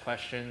excited to ask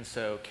questions,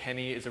 so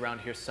Kenny is around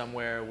here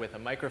somewhere with a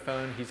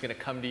microphone. He's going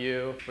to come to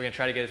you. We're going to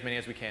try to get as many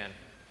as we can.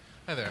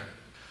 Hi there.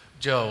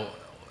 Joe,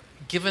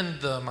 given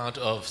the amount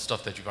of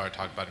stuff that you've already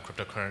talked about in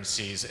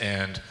cryptocurrencies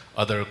and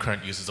other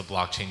current uses of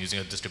blockchain using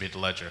a distributed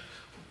ledger,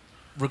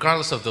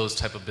 regardless of those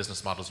type of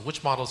business models,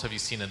 which models have you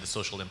seen in the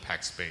social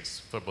impact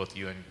space for both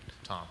you and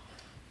Tom?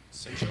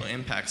 Social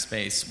impact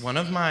space. One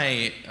of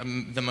my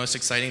the most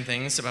exciting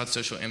things about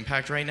social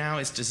impact right now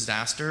is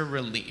disaster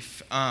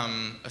relief,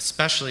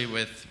 especially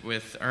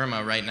with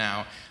Irma right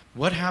now.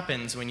 What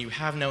happens when you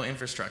have no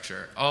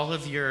infrastructure? All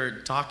of your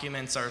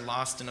documents are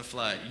lost in a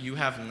flood. You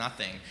have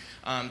nothing.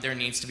 There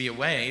needs to be a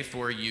way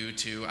for you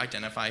to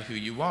identify who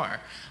you are.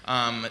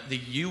 The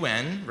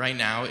UN right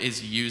now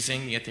is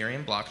using the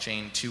Ethereum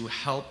blockchain to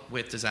help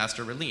with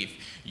disaster relief.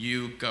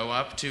 You go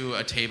up to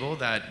a table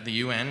that the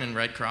UN and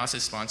Red Cross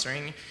is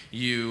sponsoring.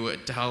 You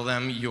tell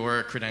them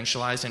your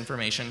credentialized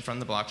information from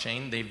the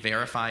blockchain. They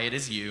verify it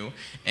as you,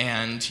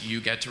 and you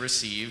get to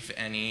receive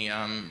any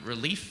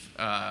relief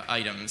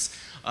items.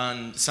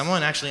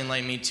 Someone actually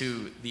enlightened me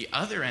to the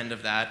other end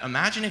of that.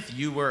 Imagine if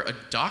you were a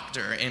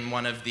doctor in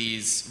one of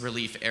these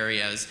relief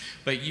areas,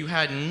 but you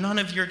had none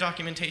of your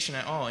documentation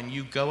at all, and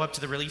you go up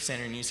to the relief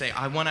center and you say,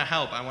 I want to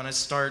help. I want to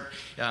start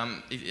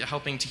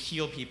helping to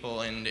heal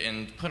people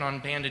and put on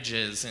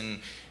bandages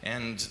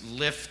and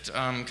lift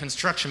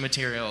construction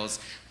materials.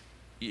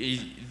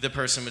 The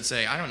person would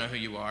say, I don't know who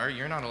you are.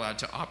 You're not allowed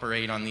to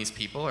operate on these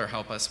people or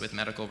help us with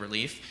medical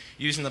relief.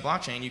 Using the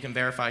blockchain, you can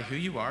verify who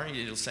you are.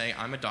 It'll say,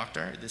 I'm a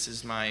doctor. This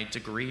is my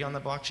degree on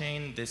the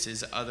blockchain. This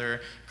is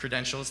other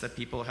credentials that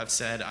people have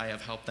said I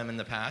have helped them in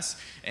the past.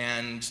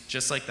 And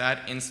just like that,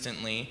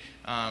 instantly,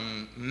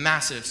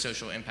 massive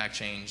social impact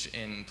change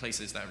in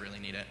places that really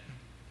need it.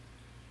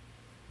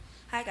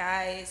 Hi,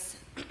 guys.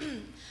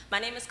 My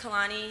name is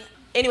Kalani.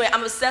 Anyway,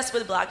 I'm obsessed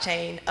with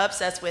blockchain,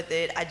 obsessed with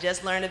it. I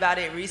just learned about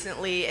it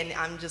recently, and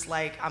I'm just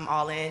like, I'm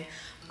all in.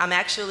 I'm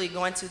actually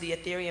going to the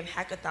Ethereum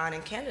Hackathon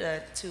in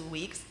Canada 2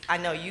 weeks. I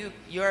know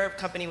your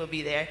company will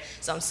be there,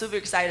 so I'm super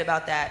excited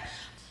about that.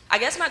 I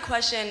guess my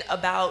question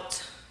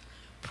about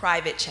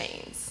private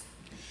chains.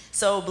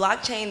 So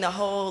blockchain, the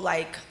whole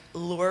like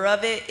lure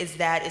of it is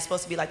that it's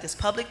supposed to be like this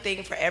public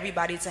thing for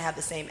everybody to have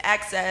the same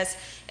access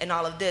and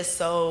all of this.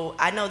 So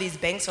I know these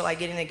banks are like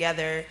getting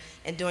together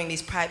and doing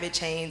these private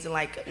chains and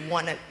like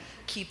want to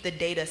keep the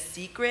data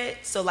secret.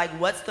 So like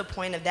what's the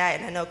point of that?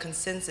 And I know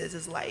Consensus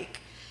is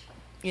like,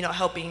 you know,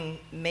 helping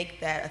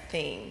make that a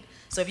thing.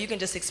 So if you can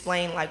just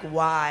explain like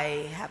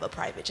why have a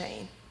private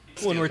chain.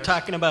 When we're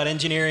talking about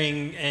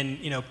engineering and,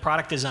 you know,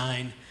 product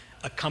design,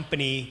 a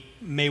company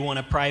may want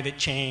a private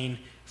chain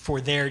for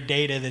their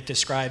data that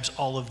describes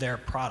all of their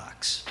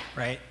products,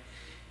 right?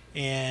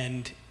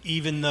 And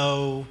even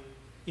though,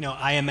 you know,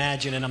 I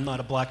imagine, and I'm not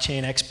a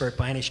blockchain expert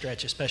by any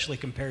stretch, especially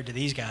compared to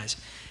these guys,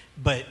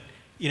 but,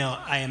 you know,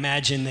 I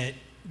imagine that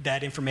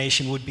that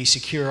information would be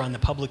secure on the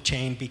public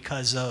chain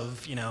because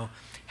of, you know,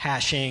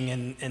 hashing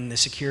and the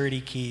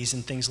security keys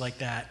and things like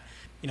that.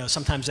 You know,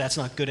 sometimes that's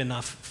not good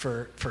enough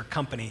for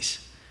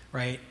companies,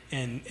 right?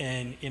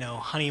 And you know,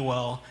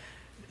 Honeywell,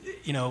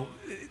 you know,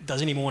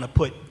 doesn't even want to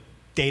put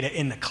data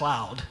in the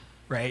cloud,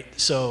 right?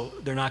 So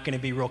they're not going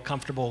to be real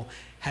comfortable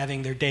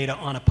having their data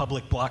on a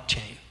public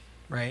blockchain,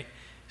 right?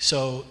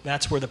 So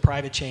that's where the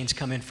private chains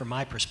come in from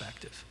my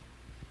perspective.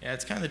 Yeah,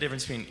 it's kind of the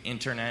difference between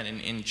internet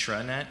and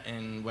intranet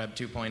in Web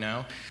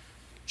 2.0.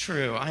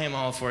 True, I am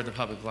all for the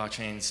public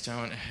blockchains.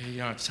 You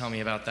don't have to tell me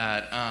about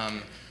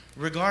that.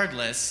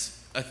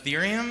 Regardless,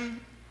 Ethereum,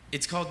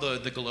 it's called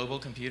the global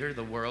computer,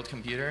 the world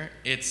computer.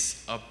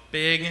 It's a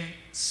big,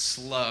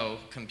 slow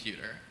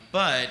computer,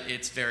 but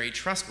it's very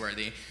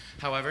trustworthy.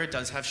 However, it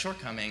does have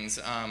shortcomings.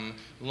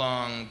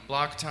 Long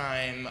block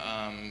time,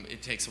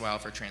 it takes a while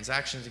for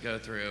transactions to go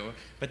through,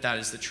 but that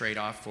is the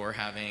trade-off for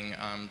having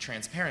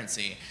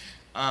transparency.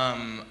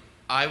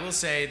 I will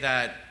say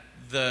that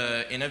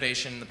the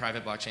innovation in the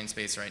private blockchain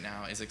space right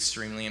now is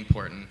extremely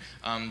important.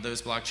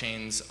 Those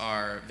blockchains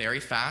are very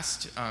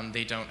fast.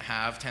 They don't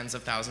have tens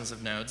of thousands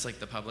of nodes like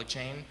the public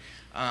chain.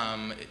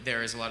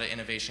 There is a lot of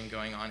innovation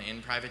going on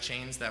in private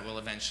chains that will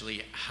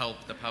eventually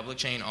help the public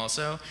chain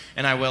also.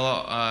 And I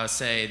will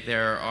say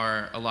there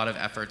are a lot of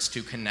efforts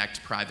to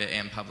connect private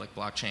and public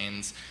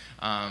blockchains,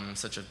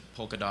 such as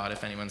Polkadot,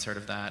 if anyone's heard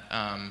of that,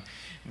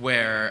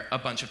 where a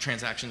bunch of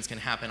transactions can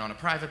happen on a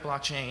private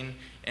blockchain,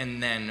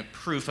 and then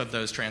proof of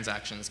those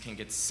transactions can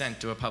get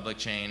sent to a public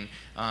chain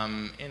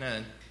in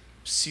a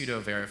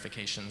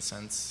pseudo-verification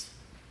sense.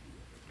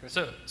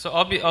 So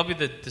I'll be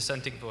the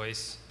dissenting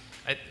voice.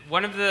 I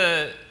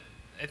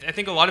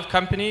think a lot of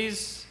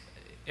companies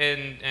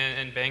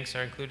and banks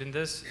are included in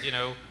this. You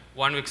know,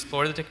 want to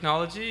explore the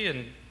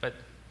technology, but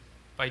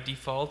by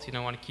default. You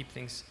don't want to keep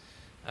things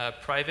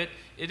private.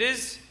 It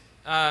is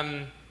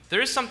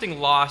there is something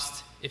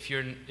lost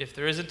if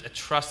there isn't a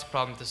trust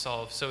problem to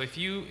solve. So if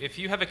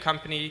you have a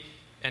company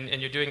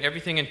and you're doing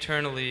everything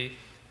internally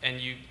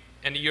and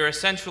you're a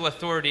central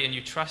authority and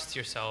you trust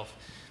yourself,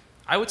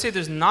 I would say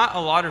there's not a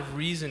lot of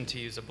reason to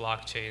use a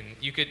blockchain.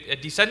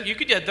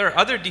 There are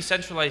other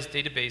decentralized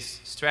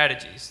database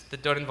strategies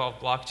that don't involve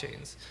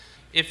blockchains.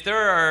 If there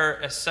are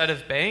a set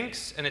of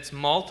banks and it's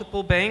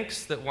multiple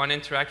banks that want to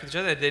interact with each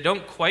other, they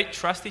don't quite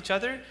trust each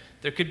other,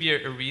 there could be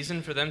a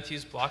reason for them to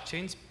use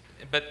blockchains,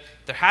 but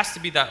there has to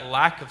be that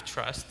lack of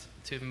trust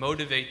to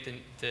motivate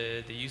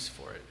the use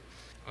for it.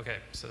 Okay,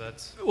 so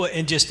that's... Well,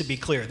 and just to be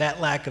clear,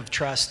 that lack of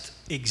trust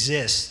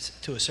exists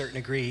to a certain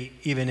degree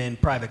even in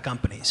private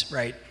companies,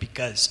 right?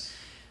 Because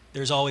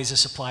there's always a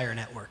supplier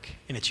network,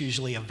 and it's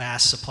usually a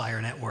vast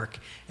supplier network,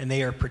 and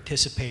they are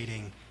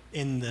participating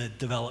in the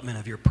development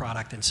of your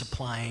product and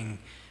supplying,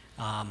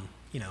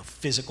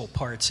 physical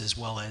parts as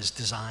well as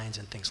designs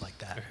and things like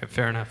that. Okay,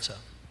 fair enough. So,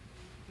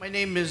 my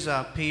name is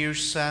Piyush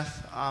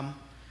Seth.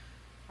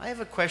 I have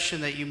a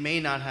question that you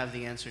may not have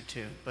the answer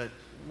to, but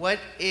what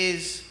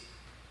is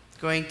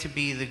going to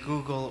be the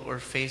Google or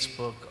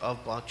Facebook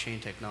of blockchain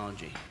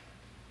technology?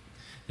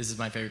 This is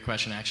my favorite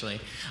question,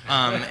 actually,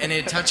 and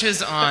it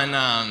touches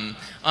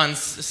on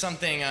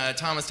something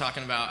Tom was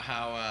talking about,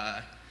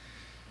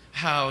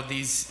 how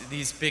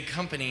these big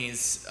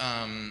companies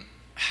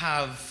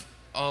have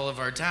all of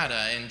our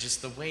data, and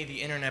just the way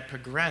the internet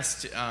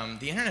progressed.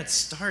 The internet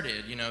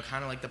started,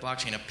 kind of like the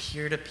blockchain, a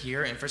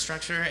peer-to-peer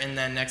infrastructure, and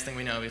then next thing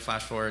we know, we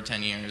flash forward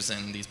 10 years,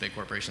 and these big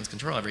corporations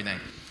control everything.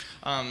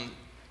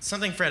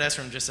 Something Fred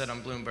Esrom just said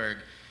on Bloomberg,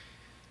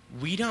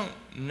 we don't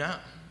know.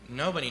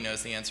 Nobody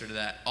knows the answer to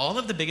that. All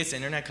of the biggest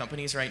internet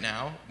companies right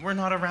now were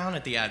not around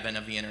at the advent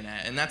of the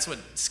internet, and that's what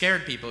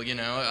scared people,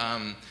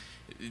 The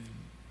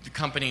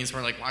companies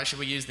were like, why should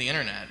we use the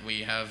internet?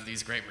 We have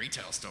these great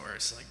retail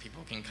stores. Like,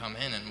 people can come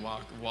in and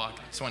walk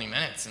 20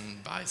 minutes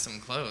and buy some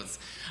clothes.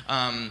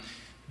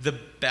 The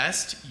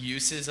best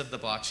uses of the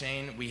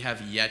blockchain we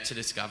have yet to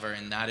discover,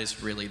 and that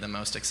is really the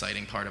most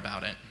exciting part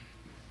about it.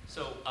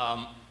 So,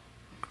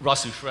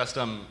 Rasu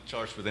Shrestha, I'm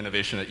charged with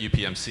innovation at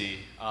UPMC.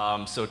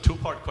 So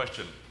two-part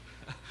question,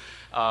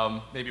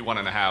 maybe one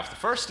and a half. The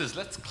first is,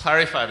 let's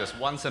clarify this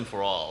once and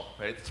for all,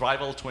 right?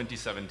 Thrival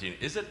 2017,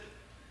 is it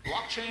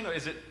blockchain or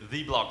is it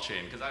the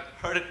blockchain? Because I've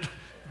heard it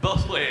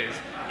both ways,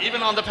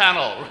 even on the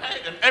panel,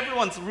 right? And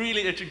everyone's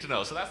really itching to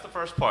know. So that's the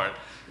first part.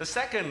 The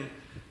second,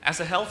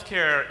 as a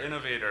healthcare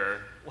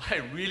innovator, what I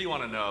really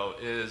want to know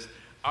is,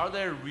 are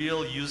there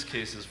real use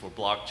cases for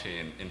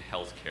blockchain in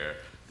healthcare,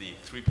 the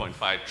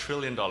 $3.5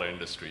 trillion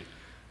industry?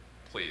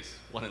 Please,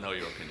 want to know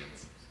your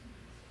opinions.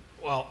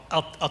 Well,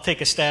 I'll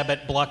take a stab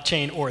at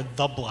blockchain or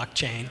the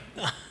blockchain.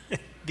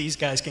 These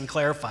guys can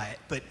clarify it.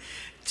 But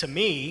to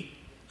me,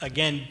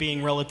 again,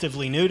 being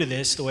relatively new to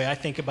this, the way I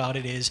think about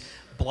it is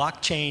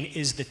blockchain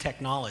is the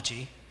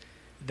technology,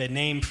 the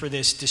name for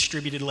this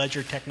distributed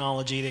ledger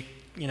technology,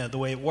 that, the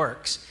way it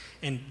works.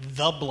 And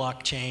the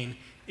blockchain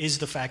is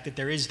the fact that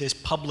there is this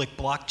public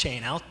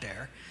blockchain out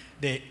there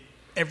that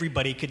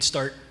everybody could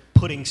start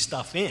putting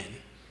stuff in.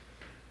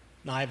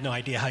 Now, I have no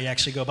idea how you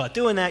actually go about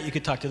doing that. You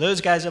could talk to those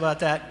guys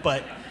about that.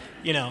 But,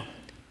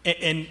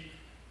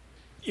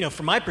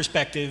 from my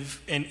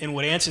perspective, and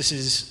what ANSYS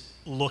is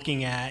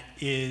looking at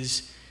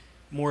is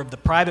more of the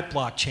private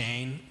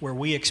blockchain, where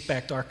we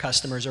expect our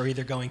customers are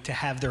either going to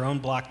have their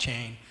own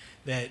blockchain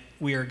that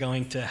we are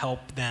going to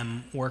help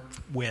them work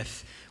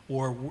with,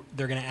 or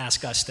they're going to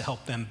ask us to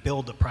help them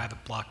build a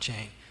private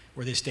blockchain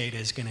where this data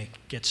is going to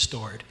get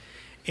stored.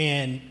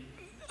 And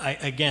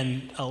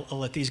I'll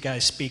let these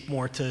guys speak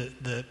more to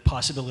the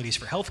possibilities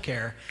for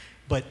healthcare,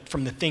 but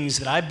from the things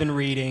that I've been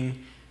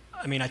reading,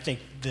 I think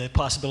the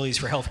possibilities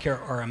for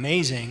healthcare are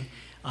amazing.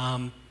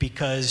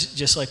 Because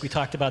just like we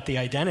talked about the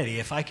identity,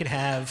 if I could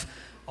have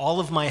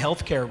all of my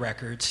healthcare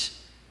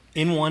records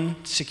in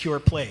one secure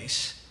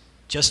place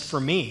just for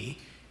me,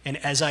 and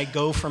as I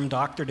go from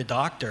doctor to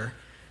doctor,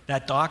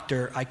 that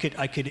doctor, I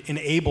could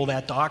enable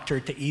that doctor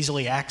to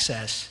easily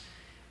access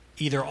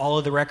either all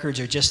of the records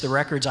or just the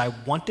records I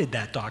wanted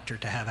that doctor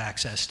to have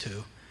access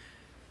to.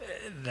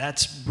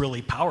 That's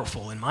really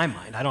powerful in my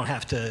mind. I don't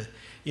have to,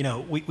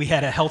 we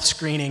had a health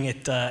screening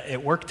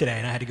at work today,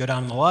 and I had to go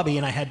down in the lobby,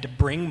 and I had to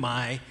bring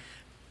my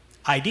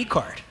ID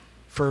card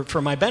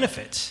for my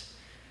benefits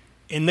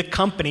in the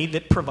company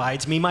that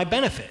provides me my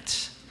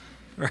benefits,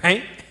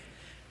 right?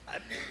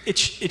 It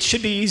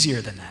should be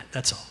easier than that,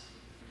 that's all.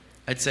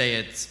 I'd say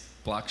it's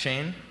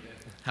blockchain.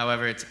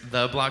 However, it's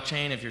the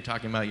blockchain if you're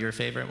talking about your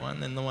favorite one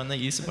than the one that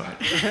you support.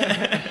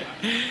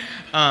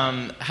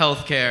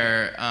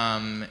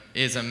 Healthcare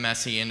is a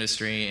messy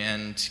industry,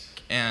 and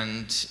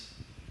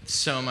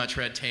so much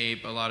red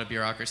tape, a lot of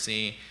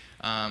bureaucracy,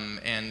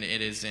 and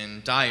it is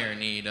in dire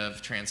need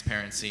of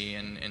transparency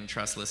and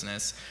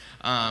trustlessness.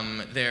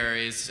 There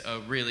is a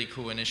really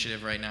cool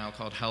initiative right now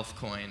called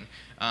HealthCoin,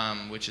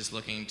 which is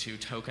looking to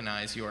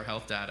tokenize your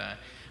health data.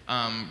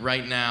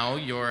 Right now,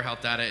 your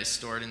health data is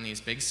stored in these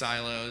big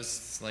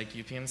silos, like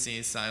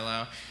UPMC's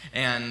silo,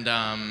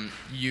 and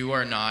you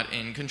are not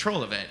in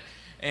control of it.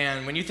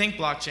 And when you think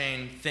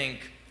blockchain, think,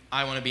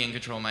 I want to be in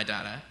control of my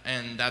data,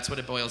 and that's what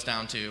it boils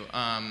down to.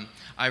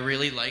 I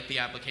really like the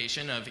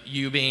application of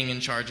you being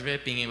in charge of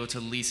it, being able to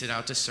lease it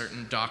out to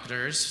certain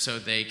doctors so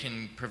they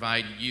can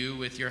provide you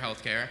with your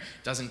healthcare.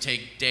 It doesn't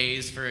take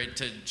days for it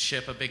to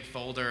ship a big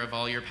folder of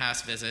all your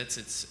past visits.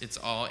 It's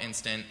all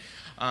instant.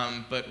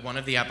 But one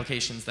of the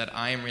applications that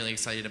I am really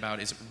excited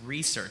about is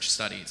research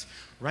studies.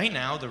 Right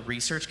now, the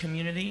research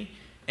community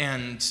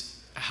and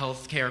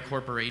healthcare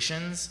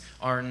corporations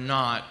are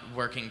not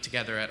working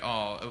together at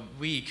all.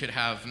 We could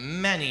have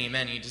many,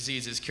 many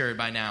diseases cured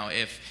by now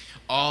if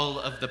all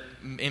of the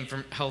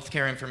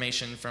healthcare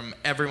information from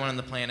everyone on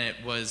the planet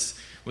was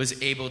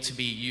able to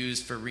be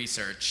used for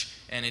research,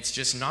 and it's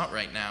just not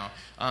right now.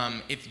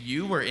 If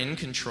you were in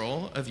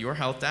control of your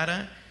health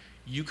data,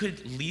 you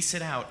could lease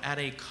it out at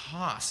a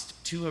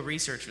cost to a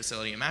research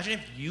facility. Imagine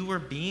if you were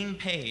being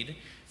paid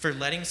for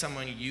letting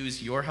someone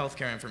use your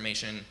healthcare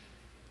information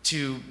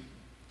to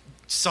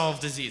solve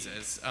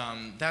diseases.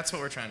 That's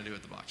what we're trying to do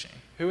with the blockchain.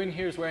 Who in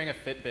here is wearing a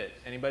Fitbit?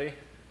 Anybody?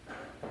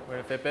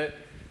 Wearing a Fitbit?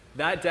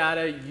 That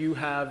data, you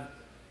have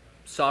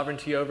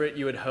sovereignty over it,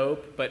 you would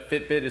hope, but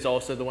Fitbit is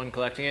also the one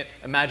collecting it.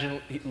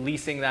 Imagine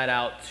leasing that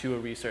out to a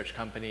research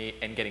company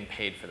and getting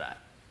paid for that.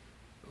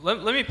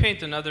 Let me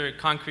paint another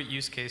concrete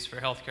use case for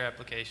healthcare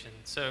application.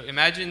 So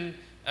imagine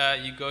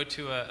you go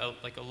to a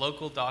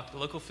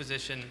local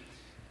physician,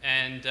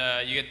 and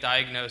you get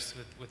diagnosed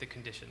with a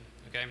condition,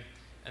 okay?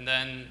 And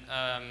then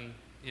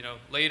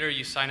later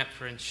you sign up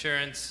for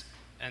insurance,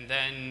 and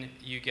then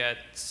you get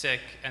sick,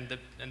 and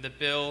the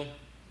bill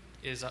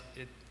is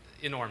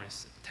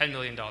enormous, $10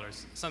 million,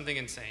 something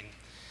insane.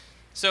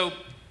 So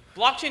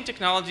blockchain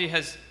technology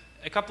has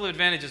a couple of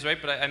advantages, right?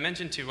 But I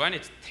mentioned two. One,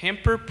 it's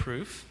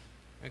tamper-proof,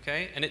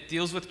 okay, and it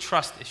deals with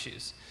trust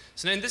issues.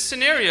 So in this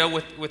scenario,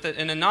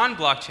 in a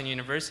non-blockchain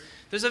universe,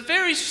 there's a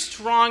very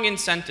strong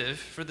incentive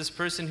for this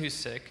person who's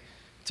sick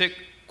to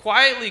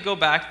quietly go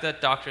back to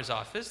that doctor's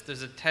office.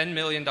 There's a $10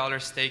 million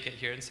stake at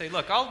here and say,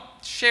 look, I'll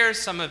share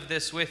some of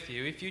this with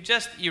you if you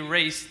just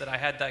erase that I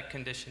had that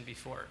condition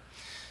before.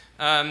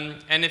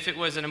 And if it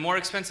was in a more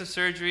expensive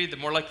surgery, the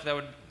more likely that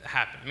would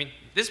happen. I mean,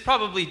 this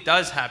probably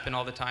does happen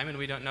all the time, and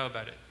we don't know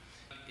about it.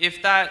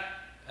 If that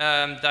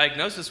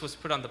diagnosis was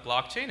put on the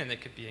blockchain and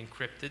it could be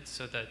encrypted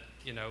so that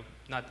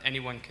not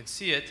anyone can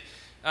see it,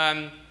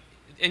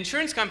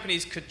 insurance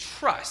companies could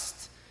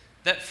trust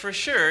that for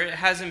sure it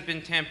hasn't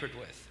been tampered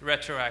with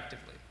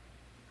retroactively.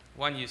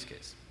 One use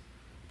case.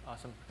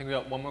 Awesome. I think we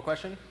got one more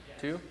question.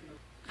 Two.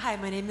 Hi,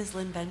 my name is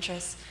Lynn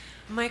Ventress.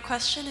 My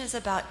question is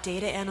about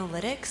data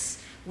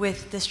analytics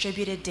with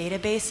distributed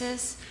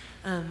databases.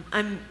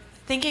 I'm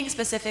thinking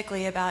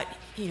specifically about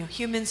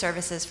human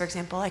services, for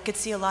example. I could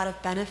see a lot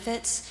of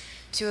benefits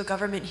to a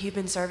government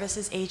human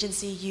services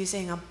agency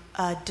using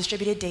a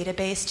distributed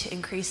database to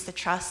increase the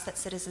trust that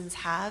citizens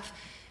have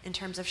in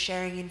terms of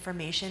sharing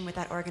information with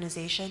that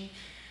organization.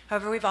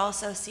 However, we've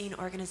also seen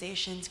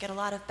organizations get a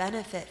lot of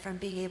benefit from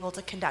being able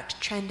to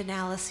conduct trend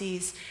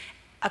analyses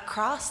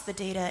across the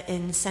data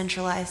in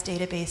centralized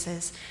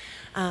databases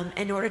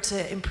in order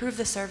to improve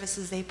the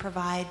services they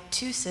provide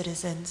to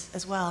citizens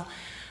as well.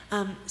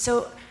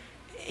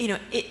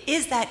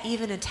 Is that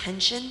even a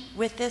tension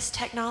with this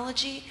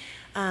technology?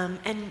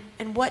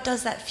 And what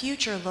does that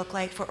future look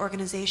like for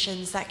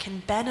organizations that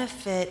can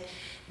benefit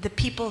the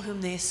people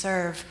whom they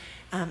serve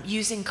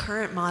using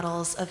current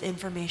models of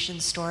information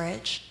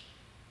storage?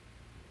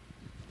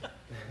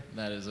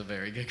 That is a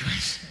very good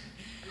question.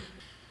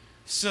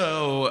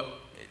 So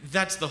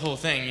that's the whole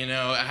thing,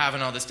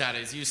 having all this data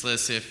is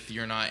useless if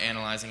you're not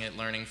analyzing it,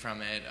 learning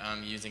from it,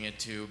 using it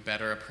to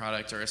better a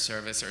product or a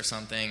service or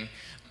something.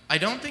 I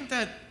don't think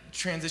that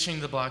transitioning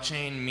to the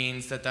blockchain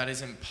means that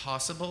is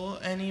impossible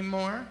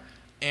anymore.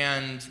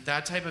 And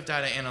that type of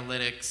data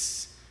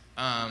analytics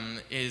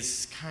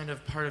is kind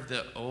of part of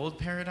the old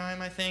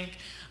paradigm, I think.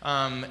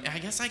 I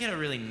guess I get a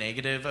really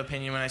negative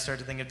opinion when I start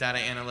to think of data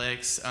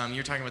analytics.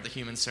 You're talking about the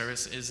human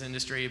services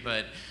industry,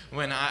 but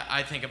when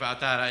I think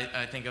about that,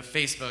 I think of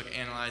Facebook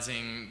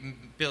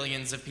analyzing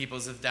billions of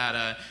people's of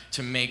data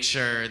to make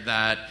sure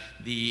that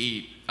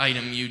the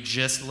item you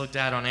just looked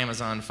at on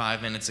Amazon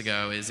 5 minutes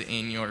ago is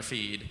in your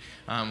feed.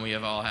 We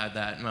have all had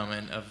that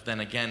moment of then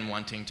again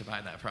wanting to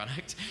buy that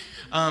product.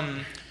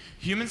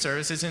 Human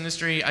services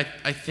industry,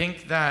 I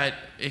think that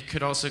it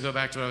could also go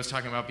back to what I was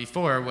talking about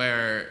before,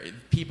 where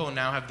people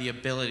now have the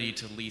ability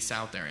to lease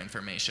out their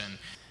information.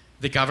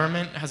 The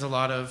government has a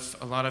lot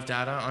of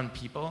data on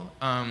people.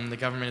 The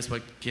government is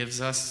what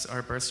gives us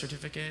our birth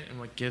certificate and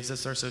what gives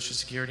us our social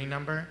security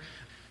number.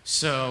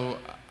 So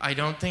I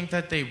don't think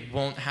that they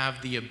won't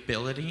have the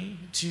ability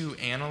to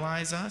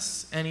analyze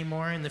us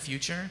anymore in the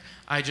future.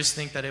 I just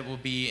think that it will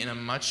be in a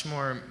much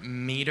more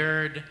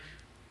metered,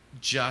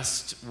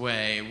 just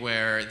way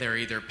where they're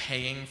either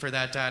paying for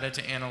that data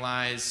to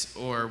analyze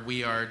or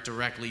we are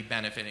directly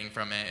benefiting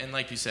from it. And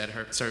like you said,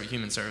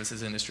 human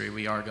services industry,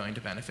 we are going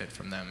to benefit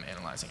from them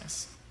analyzing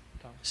us.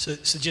 So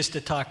just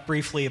to talk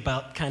briefly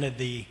about kind of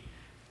the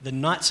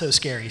not so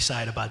scary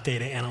side about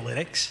data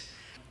analytics,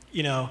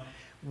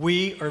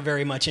 we are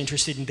very much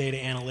interested in data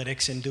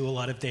analytics and do a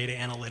lot of data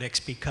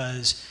analytics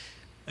because,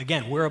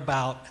 again, we're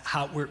about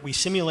we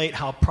simulate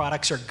how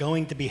products are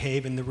going to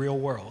behave in the real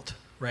world,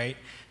 right?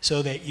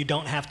 So that you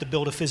don't have to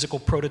build a physical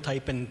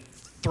prototype and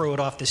throw it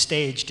off the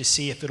stage to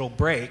see if it'll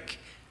break,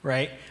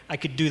 right? I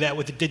could do that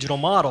with a digital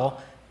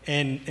model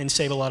and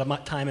save a lot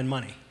of time and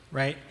money,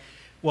 right?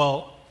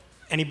 Well,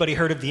 anybody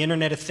heard of the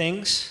Internet of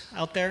Things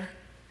out there?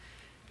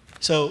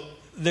 So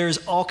there's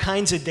all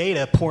kinds of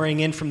data pouring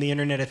in from the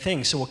Internet of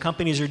Things. So what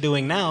companies are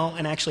doing now,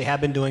 and actually have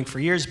been doing for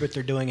years, but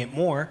they're doing it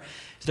more,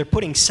 is they're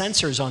putting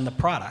sensors on the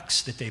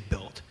products that they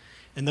build.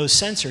 And those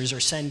sensors are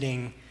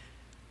sending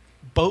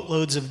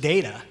boatloads of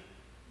data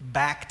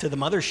back to the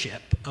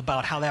mothership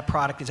about how that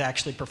product is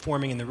actually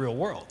performing in the real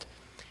world.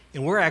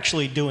 And we're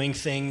actually doing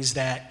things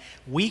that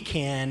we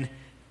can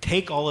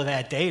take all of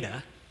that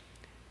data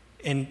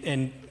and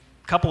a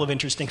couple of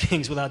interesting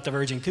things without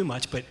diverging too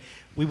much, but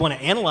we want to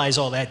analyze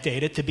all that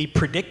data to be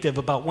predictive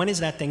about when is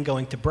that thing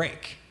going to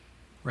break,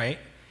 right?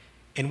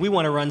 And we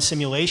want to run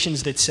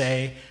simulations that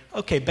say,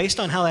 okay, based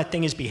on how that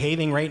thing is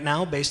behaving right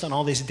now, based on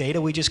all this data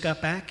we just got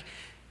back,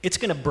 it's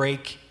going to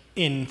break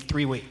in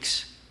 3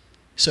 weeks.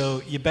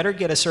 So you better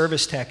get a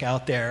service tech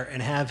out there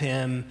and have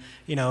him,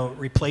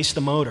 replace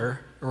the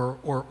motor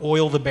or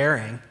oil the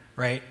bearing,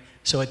 right,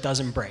 so it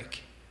doesn't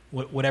break,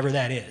 whatever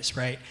that is,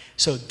 right?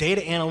 So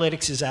data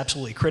analytics is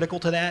absolutely critical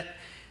to that.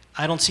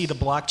 I don't see the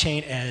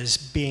blockchain as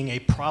being a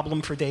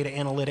problem for data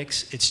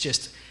analytics. It's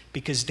just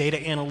because data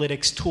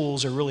analytics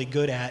tools are really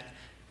good at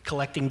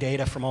collecting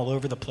data from all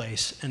over the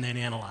place and then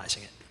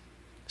analyzing it.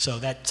 So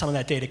that some of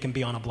that data can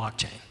be on a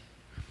blockchain.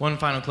 One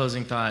final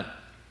closing thought.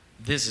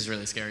 This is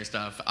really scary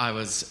stuff. I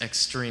was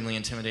extremely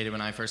intimidated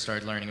when I first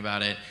started learning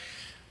about it.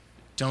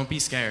 Don't be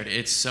scared.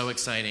 It's so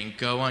exciting.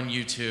 Go on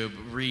YouTube,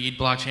 read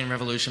Blockchain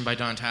Revolution by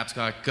Don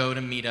Tapscott, go to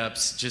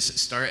meetups, just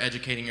start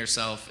educating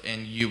yourself,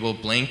 and you will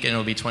blink, and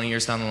it'll be 20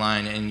 years down the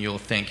line, and you'll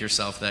thank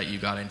yourself that you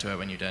got into it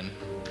when you did.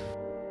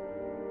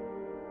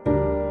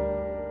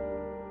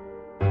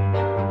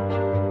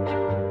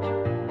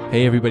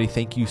 Hey everybody,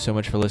 thank you so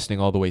much for listening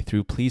all the way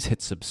through. Please hit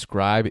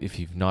subscribe if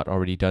you've not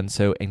already done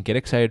so, and get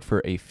excited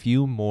for a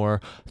few more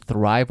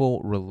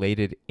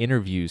Thrival-related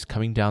interviews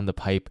coming down the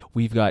pipe.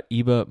 We've got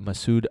Iba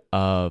Masood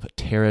of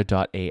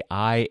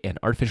Terra.ai, an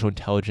artificial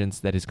intelligence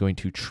that is going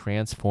to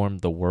transform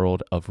the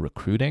world of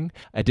recruiting.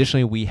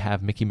 Additionally, we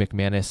have Mickey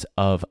McManus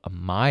of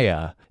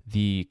Maya,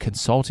 the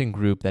consulting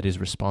group that is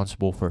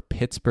responsible for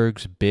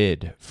Pittsburgh's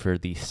bid for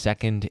the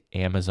second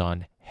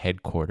Amazon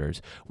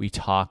headquarters. We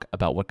talk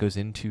about what goes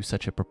into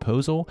such a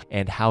proposal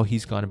and how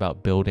he's gone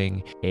about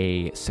building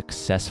a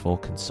successful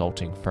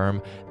consulting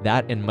firm.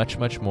 That and much,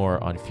 much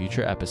more on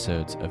future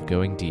episodes of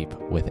Going Deep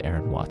with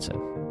Aaron Watson.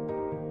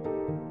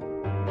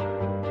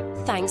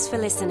 Thanks for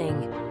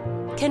listening.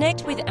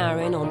 Connect with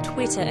Aaron on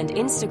Twitter and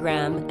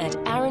Instagram at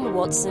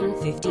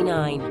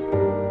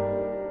AaronWatson59.